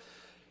closer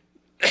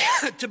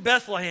to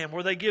Bethlehem,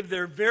 where they give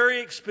their very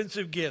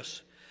expensive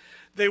gifts.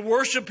 They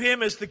worship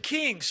him as the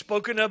king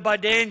spoken of by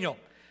Daniel,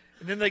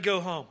 and then they go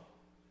home.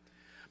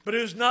 But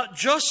it was not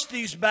just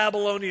these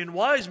Babylonian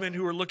wise men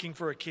who were looking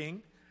for a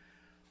king.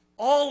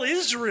 All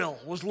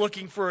Israel was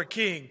looking for a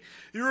king.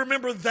 You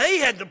remember they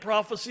had the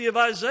prophecy of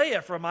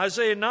Isaiah from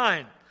Isaiah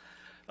 9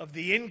 of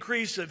the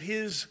increase of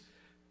his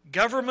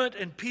government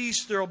and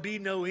peace there will be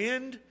no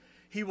end.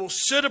 He will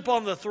sit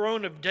upon the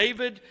throne of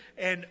David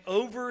and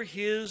over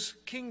his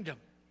kingdom.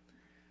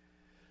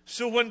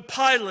 So when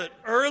Pilate,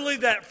 early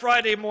that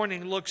Friday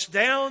morning, looks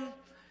down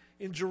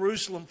in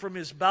Jerusalem from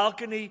his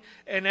balcony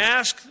and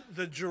asks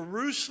the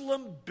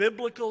Jerusalem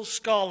biblical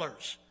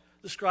scholars,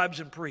 the scribes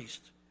and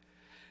priests,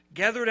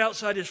 gathered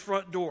outside his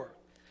front door,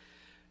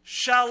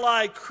 "Shall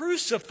I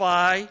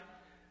crucify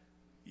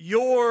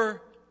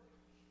your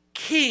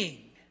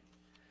king?"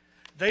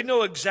 They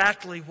know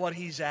exactly what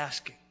he's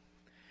asking.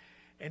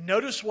 And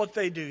notice what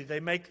they do.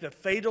 They make the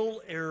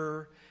fatal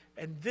error.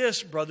 And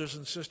this, brothers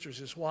and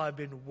sisters, is why I've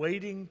been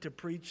waiting to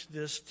preach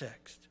this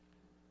text.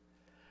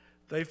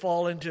 They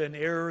fall into an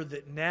error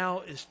that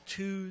now is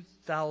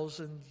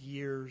 2,000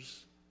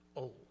 years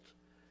old,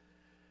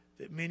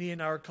 that many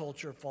in our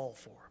culture fall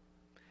for.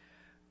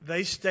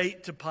 They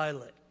state to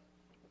Pilate,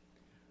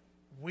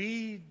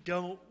 "We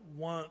don't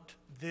want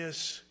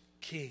this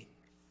king.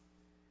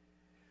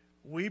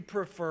 We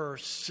prefer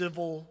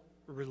civil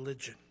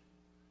religion."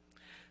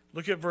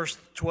 Look at verse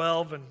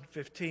 12 and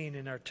 15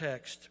 in our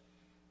text.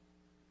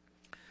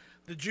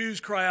 The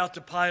Jews cry out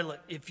to Pilate,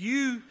 "If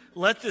you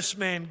let this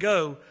man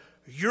go,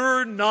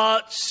 you're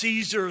not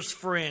Caesar's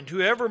friend.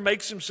 Whoever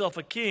makes himself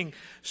a king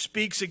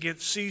speaks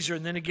against Caesar."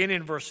 And then again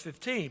in verse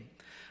 15,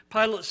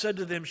 Pilate said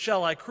to them,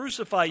 "Shall I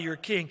crucify your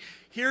king?"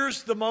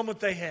 Here's the moment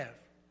they have.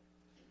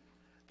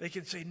 They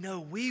can say, "No,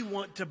 we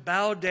want to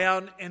bow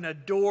down and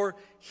adore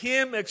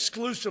him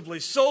exclusively.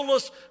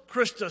 Solus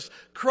Christus,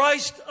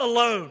 Christ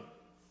alone."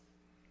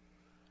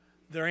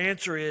 Their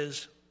answer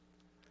is,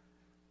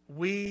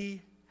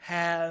 "We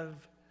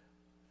have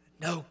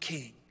no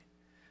king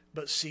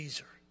but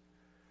Caesar."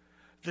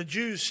 The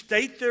Jews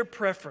state their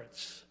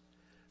preference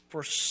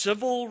for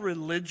civil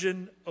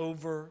religion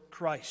over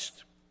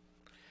Christ.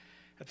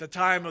 At the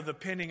time of the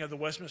penning of the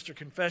Westminster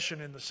Confession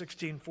in the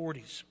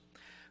 1640s,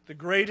 the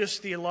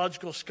greatest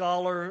theological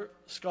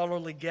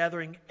scholarly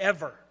gathering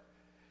ever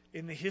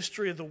in the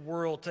history of the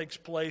world takes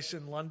place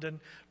in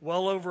London.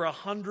 Well over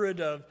 100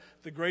 of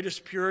the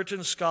greatest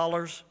Puritan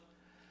scholars.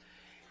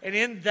 And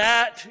in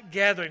that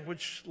gathering,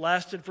 which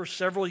lasted for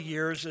several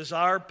years, as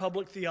our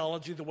public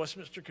theology, the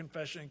Westminster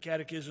Confession and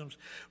Catechisms,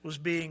 was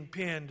being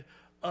penned,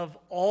 of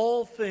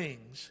all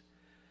things,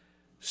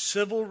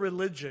 civil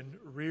religion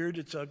reared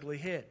its ugly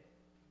head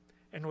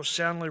and was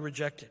soundly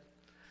rejected.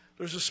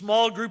 There's a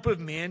small group of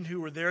men who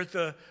were there at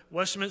the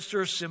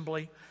Westminster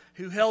Assembly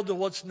who held to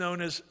what's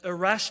known as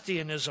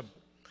Erastianism,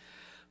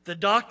 the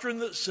doctrine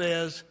that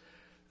says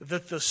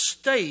that the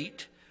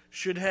state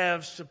should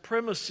have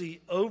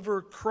supremacy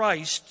over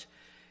Christ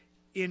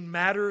in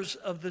matters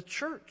of the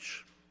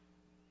church.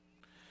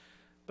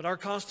 But our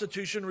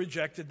Constitution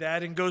rejected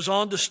that and goes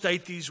on to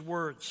state these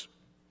words: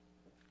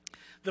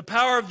 "The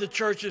power of the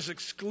church is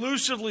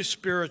exclusively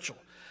spiritual.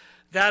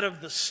 That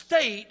of the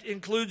state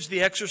includes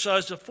the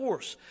exercise of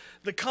force.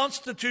 The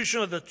constitution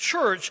of the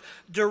church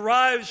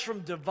derives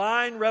from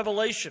divine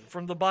revelation,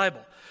 from the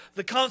Bible.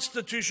 The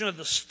constitution of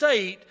the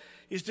state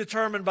is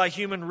determined by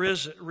human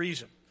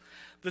reason.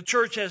 The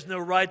church has no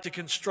right to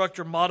construct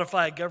or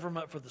modify a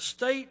government for the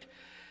state,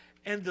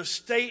 and the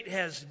state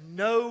has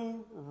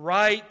no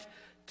right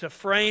to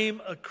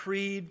frame a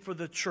creed for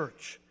the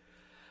church.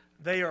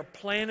 They are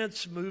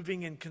planets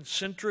moving in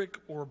concentric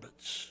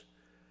orbits."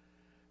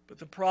 But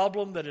the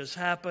problem that has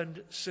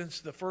happened since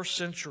the first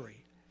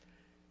century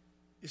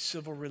is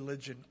civil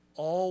religion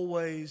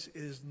always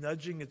is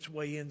nudging its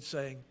way in,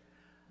 saying,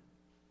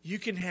 you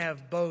can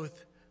have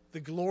both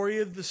the glory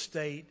of the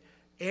state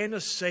and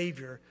a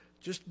Savior.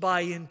 Just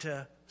buy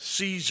into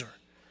Caesar.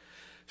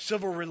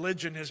 Civil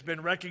religion has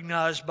been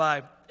recognized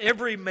by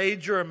every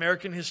major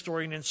American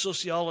historian and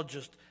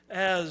sociologist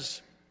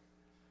as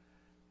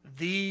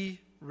the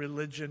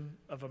religion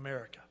of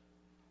America.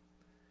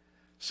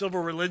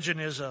 Civil religion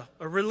is a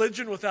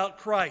religion without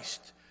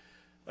Christ,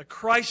 a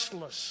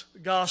Christless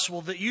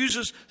gospel that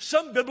uses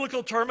some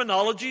biblical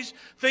terminologies.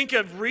 Think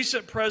of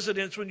recent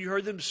presidents when you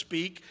heard them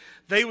speak.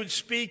 They would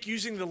speak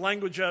using the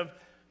language of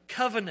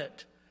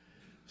covenant,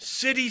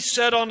 city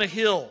set on a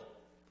hill,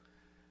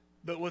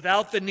 but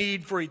without the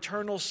need for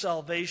eternal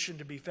salvation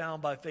to be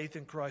found by faith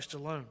in Christ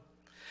alone.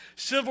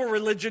 Civil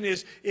religion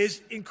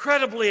is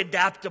incredibly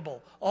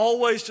adaptable,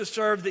 always to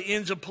serve the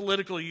ends of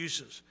political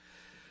uses.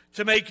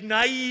 To make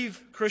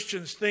naive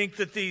Christians think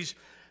that these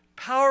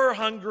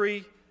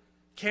power-hungry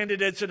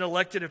candidates and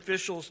elected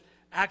officials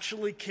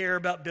actually care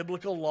about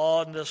biblical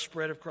law and the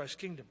spread of Christ's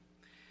kingdom.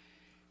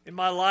 In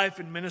my life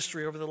and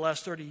ministry over the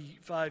last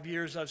 35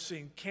 years, I've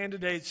seen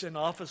candidates and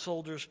office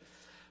holders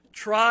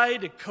try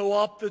to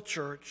co-opt the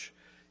church,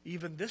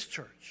 even this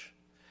church,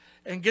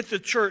 and get the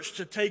church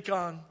to take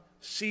on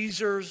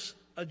Caesar's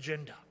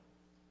agenda.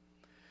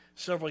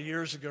 Several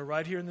years ago,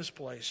 right here in this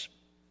place,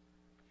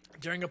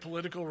 during a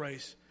political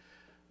race,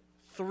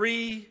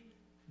 3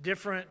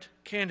 different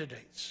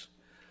candidates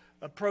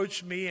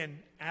approached me and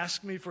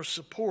asked me for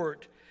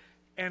support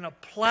and a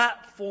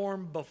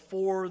platform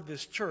before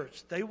this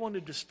church. They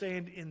wanted to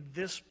stand in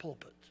this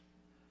pulpit.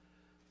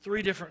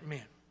 3 different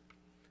men.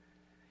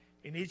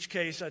 In each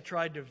case, I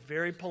tried to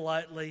very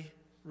politely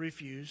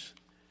refuse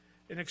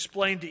and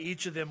explain to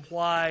each of them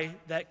why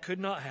that could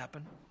not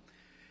happen.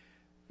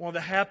 One of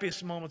the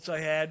happiest moments I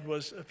had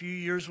was a few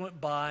years went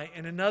by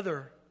and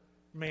another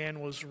man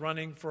was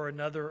running for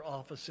another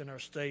office in our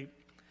state.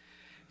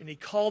 And he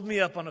called me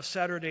up on a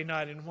Saturday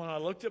night, and when I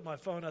looked at my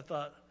phone, I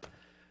thought,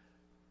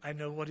 I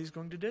know what he's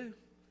going to do.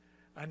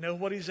 I know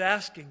what he's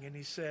asking. And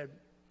he said,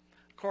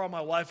 Carl,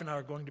 my wife and I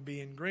are going to be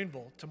in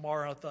Greenville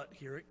tomorrow. I thought,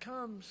 here it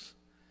comes.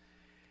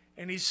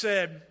 And he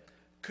said,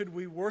 could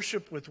we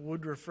worship with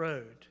Woodruff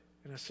Road?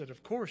 And I said,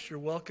 of course, you're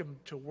welcome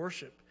to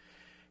worship.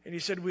 And he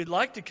said, we'd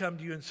like to come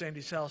to you in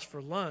Sandy's house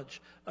for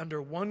lunch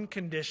under one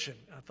condition.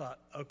 I thought,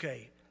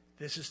 okay,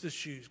 this is the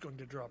shoe's going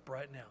to drop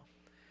right now.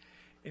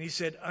 And he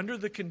said, under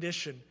the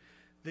condition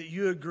that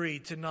you agree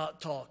to not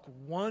talk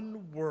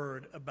one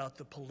word about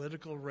the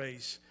political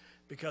race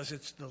because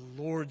it's the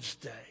Lord's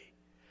Day.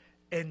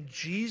 And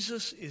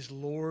Jesus is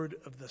Lord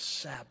of the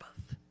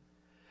Sabbath.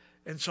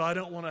 And so I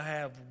don't want to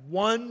have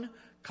one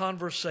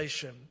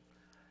conversation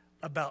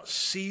about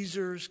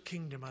Caesar's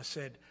kingdom. I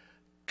said,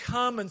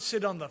 come and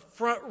sit on the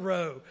front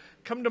row.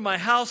 Come to my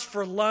house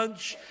for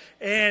lunch.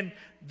 And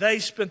they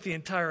spent the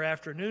entire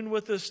afternoon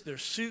with us. Their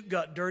suit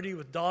got dirty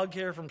with dog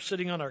hair from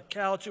sitting on our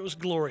couch. It was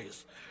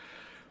glorious.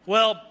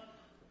 Well,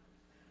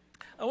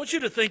 I want you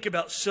to think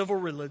about civil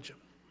religion.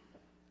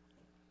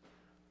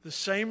 The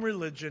same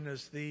religion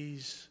as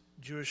these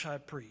Jewish high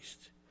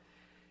priests.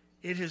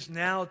 It has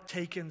now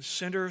taken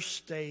center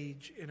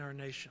stage in our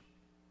nation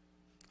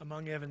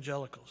among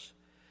evangelicals.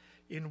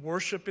 In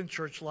worship and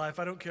church life,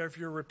 I don't care if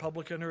you're a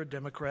Republican or a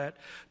Democrat.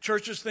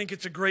 Churches think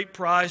it's a great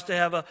prize to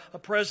have a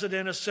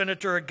president, a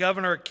senator, a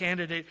governor, a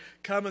candidate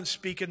come and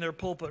speak in their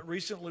pulpit.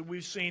 Recently,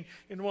 we've seen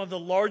in one of the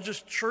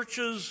largest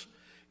churches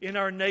in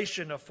our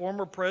nation, a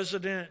former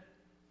president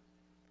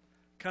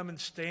come and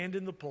stand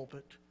in the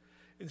pulpit.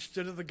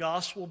 Instead of the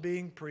gospel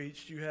being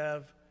preached, you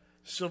have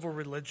civil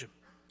religion.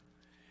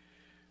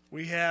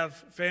 We have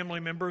family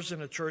members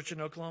in a church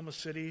in Oklahoma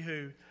City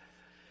who,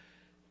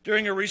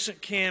 during a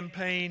recent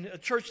campaign, a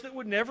church that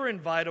would never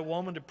invite a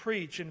woman to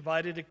preach,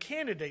 invited a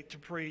candidate to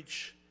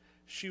preach.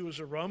 She was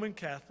a Roman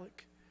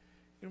Catholic.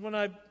 And when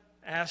I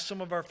asked some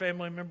of our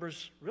family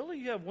members, really,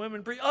 you have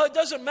women preach? Oh, it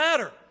doesn't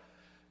matter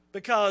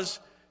because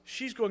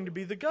she's going to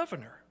be the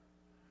governor.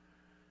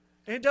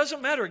 And it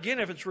doesn't matter, again,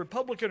 if it's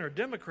Republican or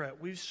Democrat.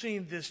 We've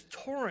seen this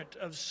torrent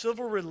of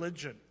civil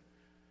religion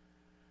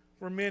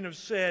where men have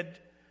said,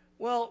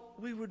 well,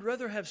 we would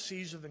rather have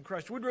Caesar than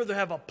Christ. We'd rather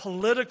have a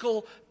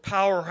political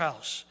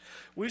powerhouse.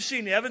 We've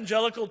seen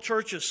evangelical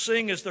churches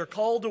sing as they're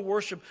called to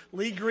worship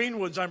Lee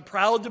Greenwood's I'm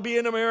Proud to Be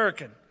an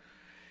American.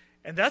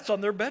 And that's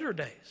on their better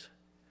days.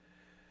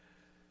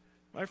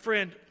 My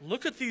friend,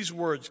 look at these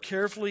words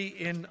carefully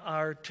in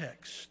our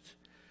text.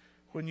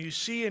 When you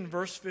see in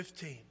verse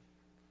 15,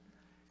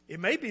 it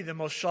may be the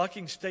most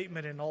shocking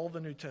statement in all the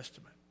New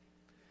Testament.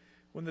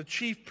 When the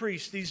chief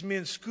priests, these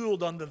men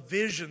schooled on the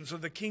visions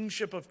of the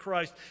kingship of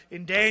Christ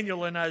in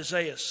Daniel and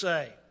Isaiah,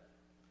 say,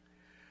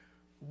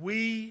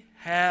 we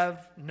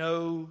have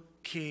no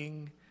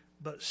king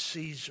but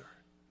Caesar.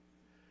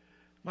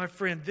 My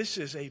friend, this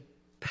is a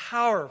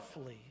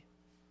powerfully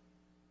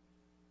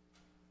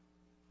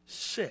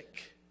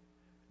sick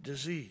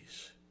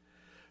disease.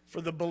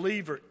 For the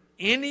believer,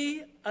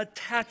 any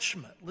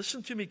attachment,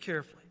 listen to me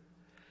carefully,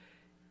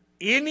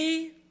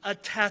 any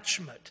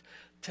attachment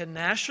to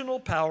national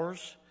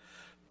powers,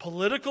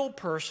 political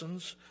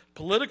persons,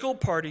 political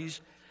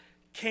parties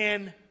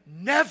can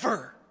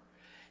never,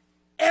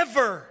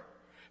 ever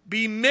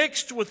be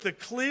mixed with the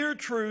clear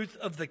truth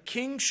of the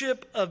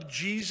kingship of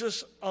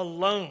Jesus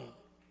alone.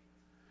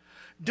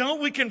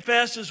 Don't we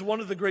confess as one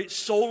of the great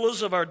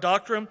solas of our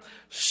doctrine,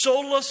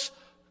 solus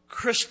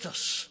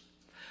Christus,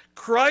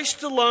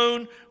 Christ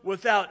alone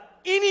without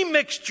any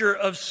mixture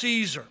of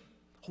Caesar.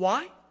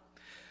 Why?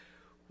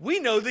 We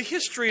know the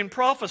history and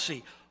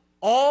prophecy.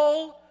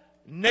 All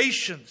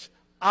nations,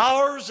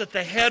 ours at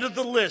the head of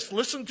the list.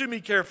 Listen to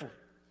me carefully.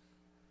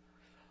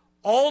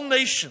 All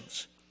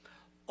nations,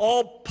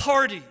 all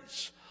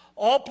parties,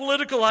 all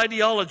political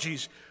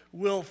ideologies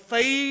will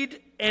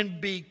fade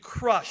and be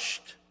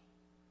crushed.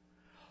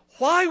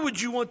 Why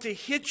would you want to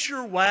hitch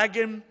your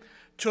wagon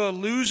to a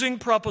losing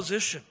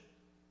proposition?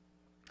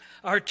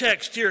 Our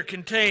text here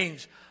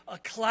contains a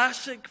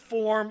classic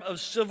form of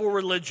civil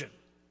religion.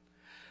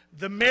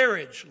 The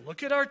marriage,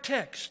 look at our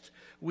text.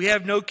 We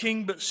have no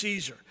king but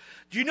Caesar.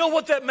 Do you know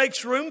what that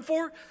makes room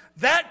for?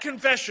 That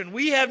confession,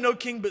 we have no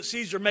king but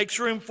Caesar, makes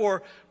room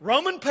for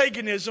Roman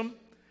paganism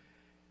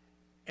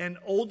and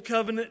Old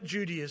Covenant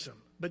Judaism.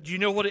 But do you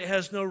know what it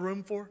has no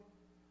room for?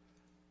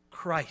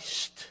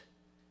 Christ.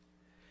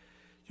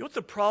 You know what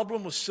the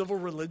problem with civil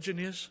religion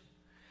is?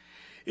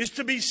 Is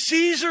to be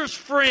Caesar's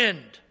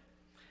friend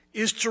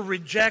is to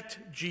reject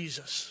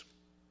Jesus,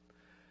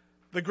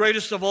 the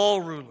greatest of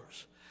all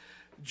rulers.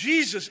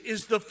 Jesus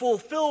is the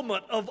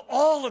fulfillment of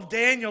all of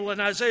Daniel and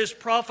Isaiah's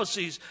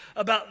prophecies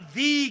about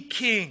the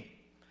king.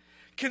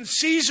 Can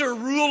Caesar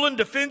rule and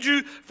defend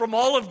you from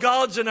all of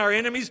God's and our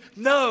enemies?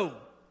 No.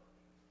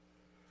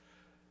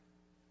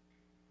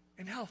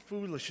 And how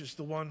foolish is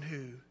the one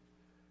who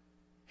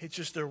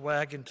hitches their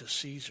wagon to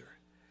Caesar.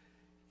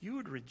 You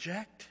would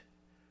reject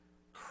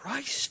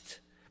Christ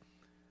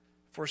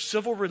for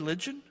civil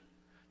religion?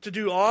 To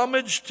do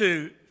homage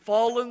to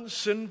fallen,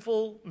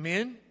 sinful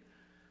men?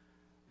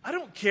 I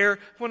don't care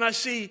when I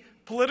see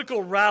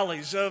political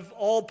rallies of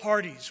all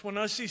parties, when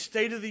I see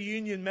State of the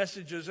Union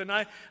messages, and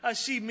I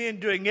see men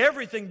doing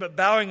everything but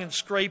bowing and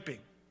scraping.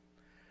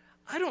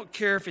 I don't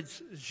care if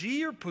it's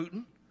Xi or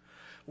Putin,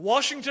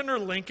 Washington or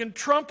Lincoln,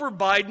 Trump or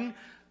Biden.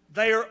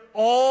 They are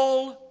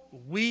all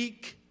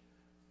weak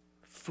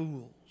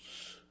fools.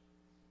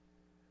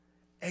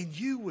 And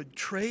you would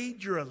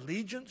trade your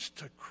allegiance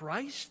to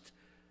Christ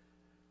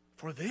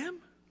for them?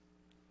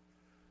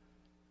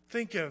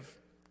 Think of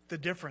the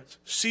difference.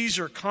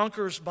 Caesar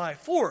conquers by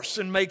force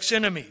and makes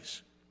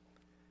enemies.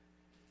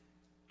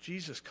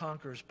 Jesus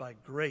conquers by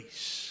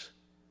grace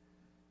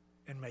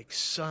and makes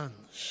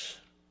sons.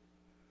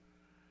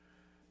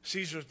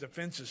 Caesar's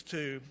defenses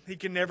too. He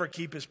can never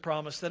keep his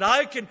promise that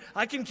I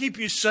can keep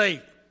you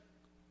safe.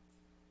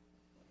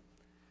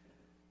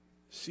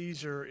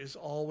 Caesar is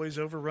always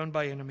overrun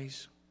by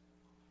enemies.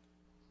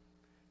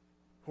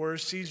 Where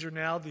is Caesar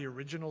now? The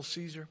original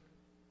Caesar.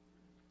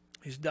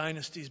 His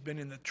dynasty's been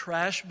in the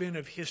trash bin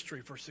of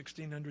history for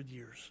 1,600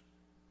 years.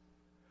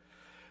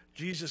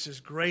 Jesus is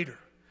greater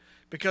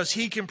because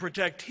he can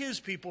protect his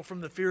people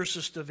from the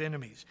fiercest of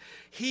enemies.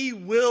 He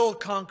will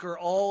conquer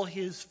all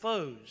his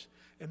foes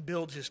and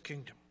build his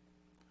kingdom.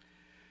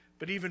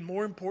 But even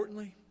more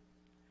importantly,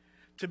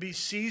 to be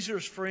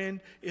Caesar's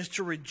friend is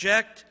to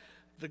reject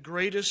the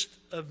greatest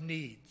of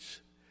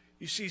needs.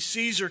 You see,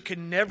 Caesar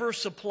can never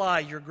supply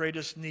your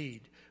greatest need,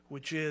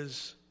 which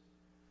is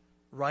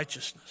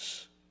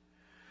righteousness.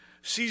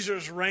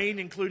 Caesar's reign,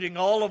 including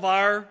all of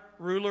our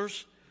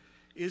rulers,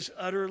 is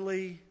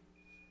utterly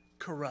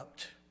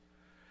corrupt.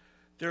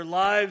 Their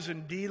lives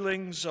and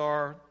dealings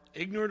are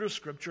ignorant of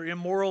Scripture,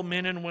 immoral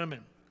men and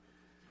women.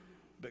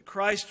 But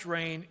Christ's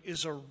reign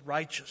is a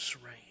righteous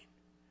reign.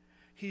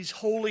 He's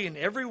holy in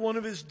every one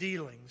of his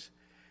dealings,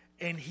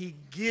 and he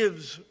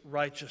gives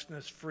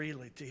righteousness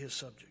freely to his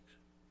subjects.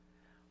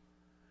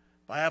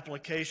 By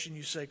application,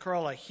 you say,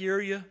 Carl, I hear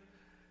you,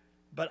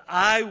 but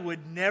I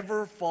would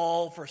never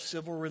fall for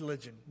civil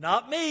religion.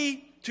 Not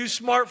me. Too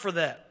smart for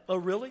that. Oh,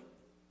 really?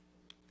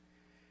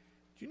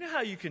 Do you know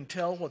how you can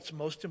tell what's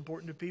most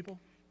important to people?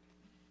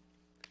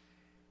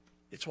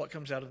 It's what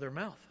comes out of their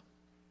mouth.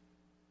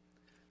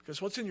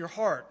 Because what's in your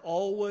heart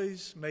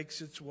always makes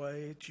its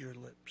way to your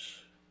lips.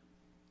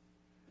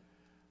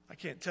 I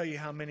can't tell you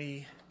how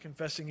many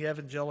confessing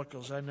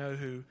evangelicals I know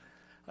who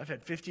I've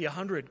had 50,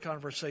 100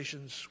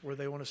 conversations where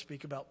they want to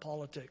speak about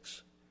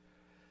politics.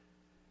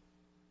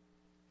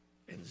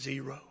 And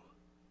 0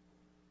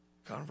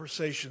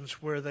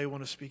 conversations where they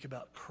want to speak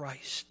about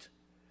Christ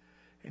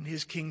and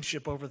his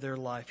kingship over their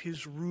life,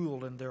 his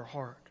rule in their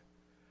heart.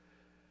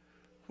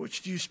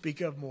 Which do you speak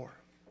of more?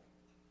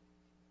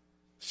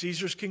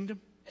 Caesar's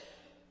kingdom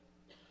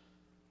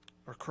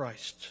or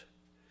Christ?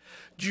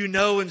 Do you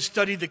know and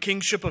study the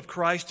kingship of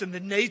Christ and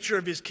the nature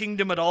of his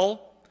kingdom at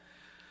all?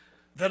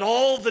 That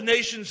all the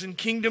nations and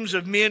kingdoms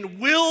of men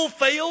will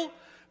fail,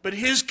 but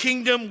his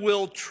kingdom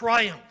will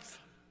triumph.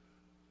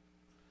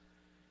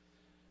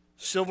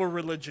 Civil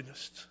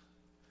religionists,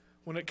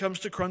 when it comes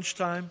to crunch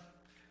time,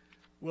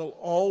 will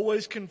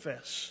always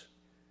confess,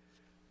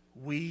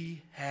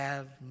 we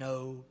have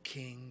no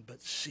king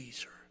but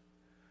Caesar.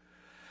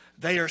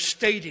 They are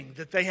stating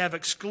that they have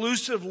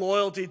exclusive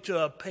loyalty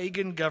to a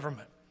pagan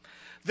government.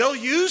 They'll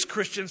use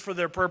Christians for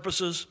their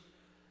purposes,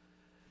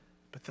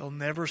 but they'll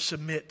never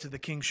submit to the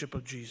kingship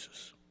of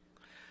Jesus.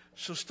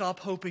 So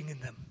stop hoping in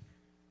them.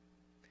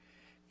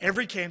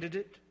 Every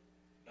candidate,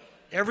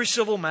 every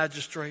civil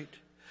magistrate,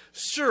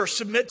 sure,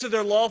 submit to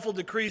their lawful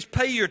decrees,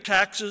 pay your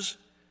taxes,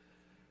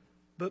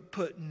 but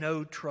put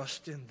no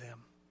trust in them.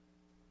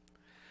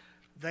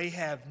 they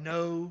have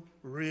no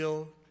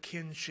real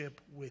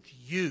kinship with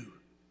you.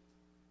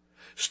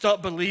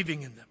 Stop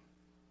believing in them.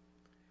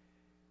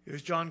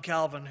 Here's John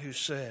Calvin, who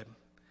said,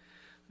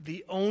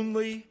 "The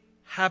only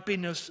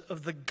happiness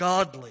of the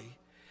godly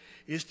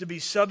is to be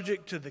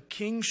subject to the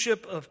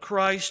kingship of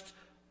Christ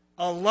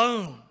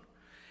alone.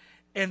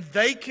 And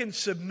they can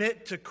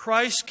submit to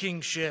Christ's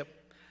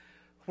kingship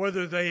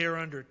whether they are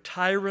under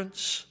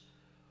tyrants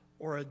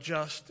or a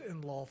just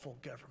and lawful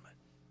government."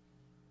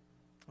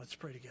 Let's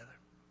pray together.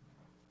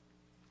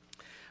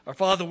 Our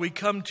Father, we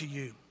come to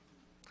you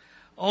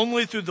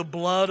only through the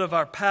blood of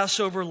our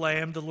Passover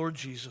Lamb, the Lord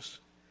Jesus.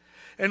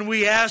 And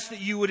we ask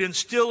that you would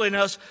instill in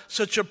us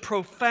such a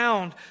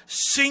profound,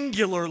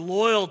 singular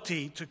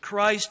loyalty to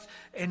Christ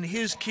and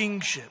his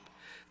kingship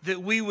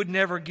that we would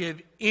never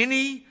give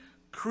any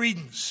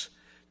credence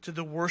to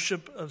the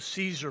worship of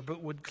Caesar,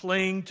 but would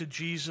cling to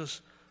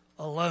Jesus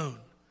alone.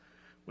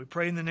 We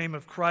pray in the name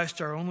of Christ,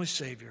 our only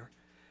Savior.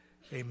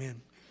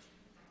 Amen.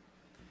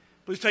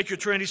 Please take your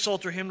Trinity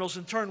Psalter hymnals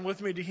and turn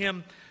with me to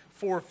hymn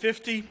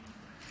 450.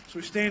 So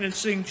we stand and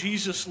sing,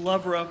 "Jesus,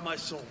 Lover of My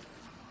Soul."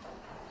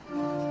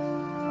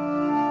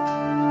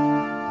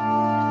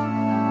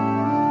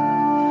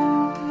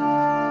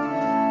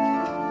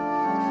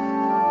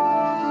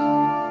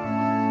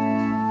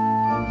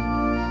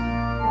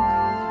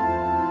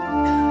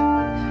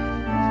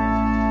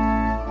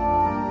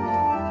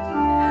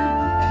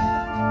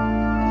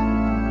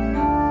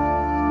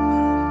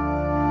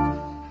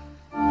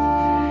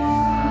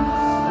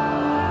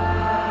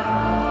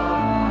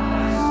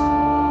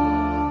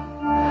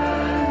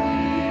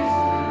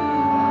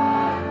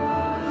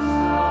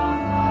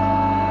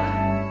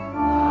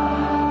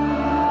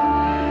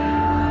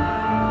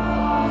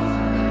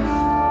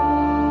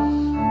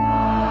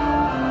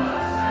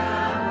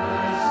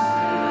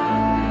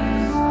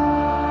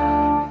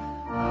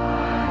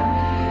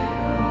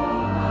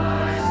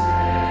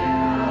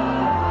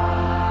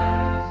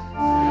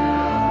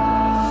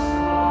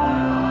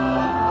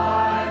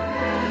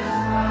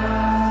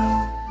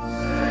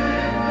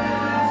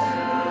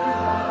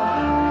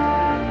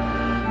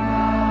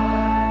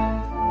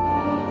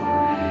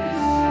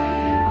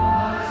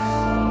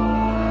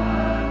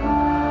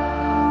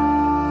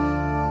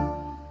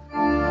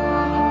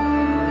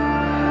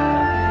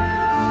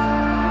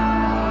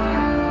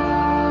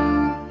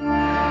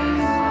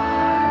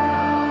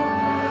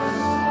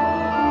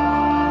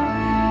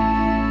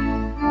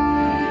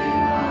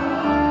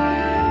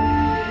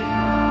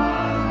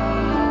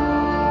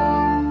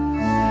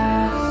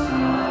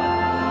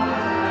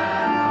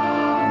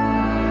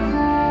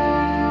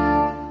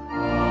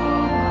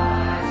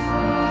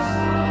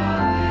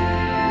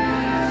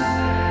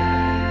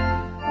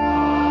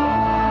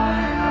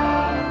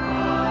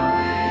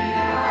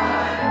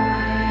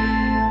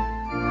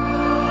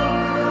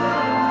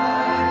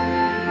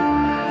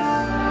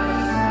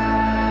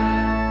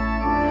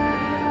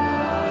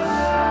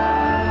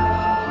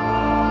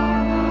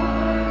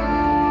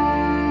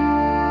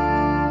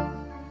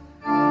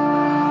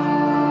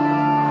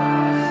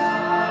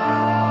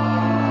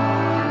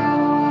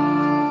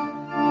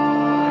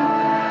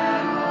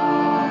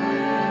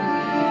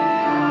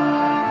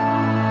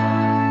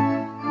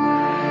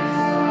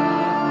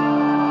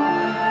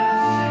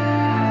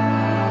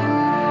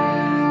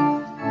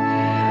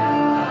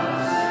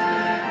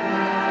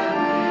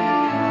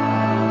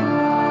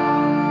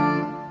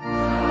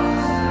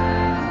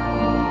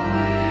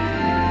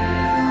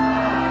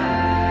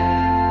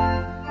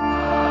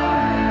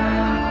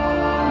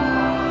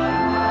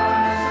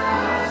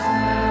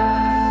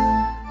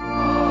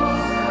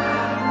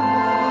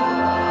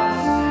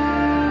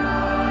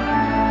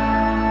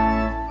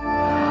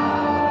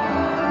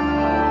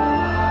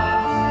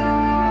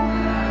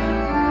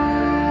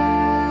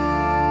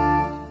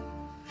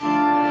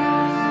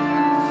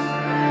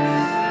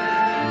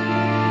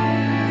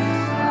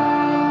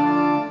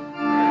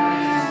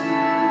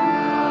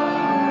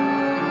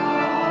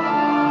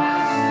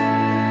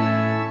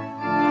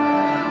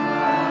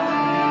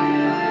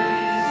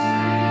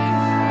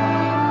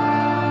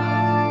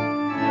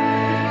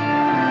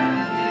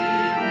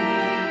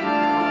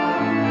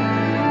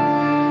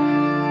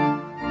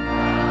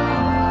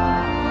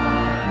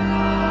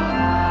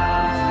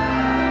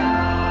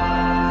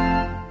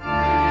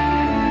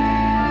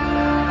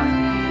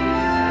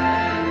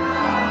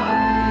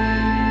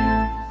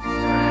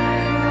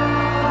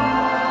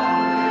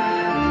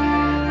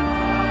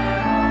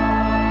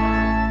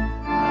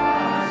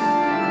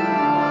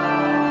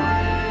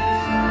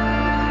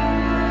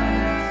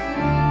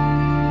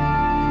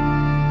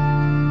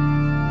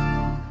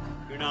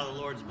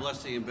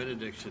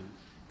 benediction.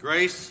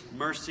 Grace,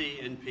 mercy,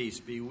 and peace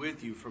be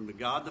with you from the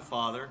God the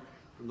Father,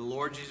 from the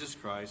Lord Jesus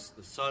Christ,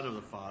 the Son of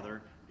the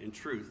Father, in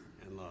truth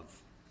and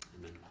love.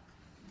 Amen.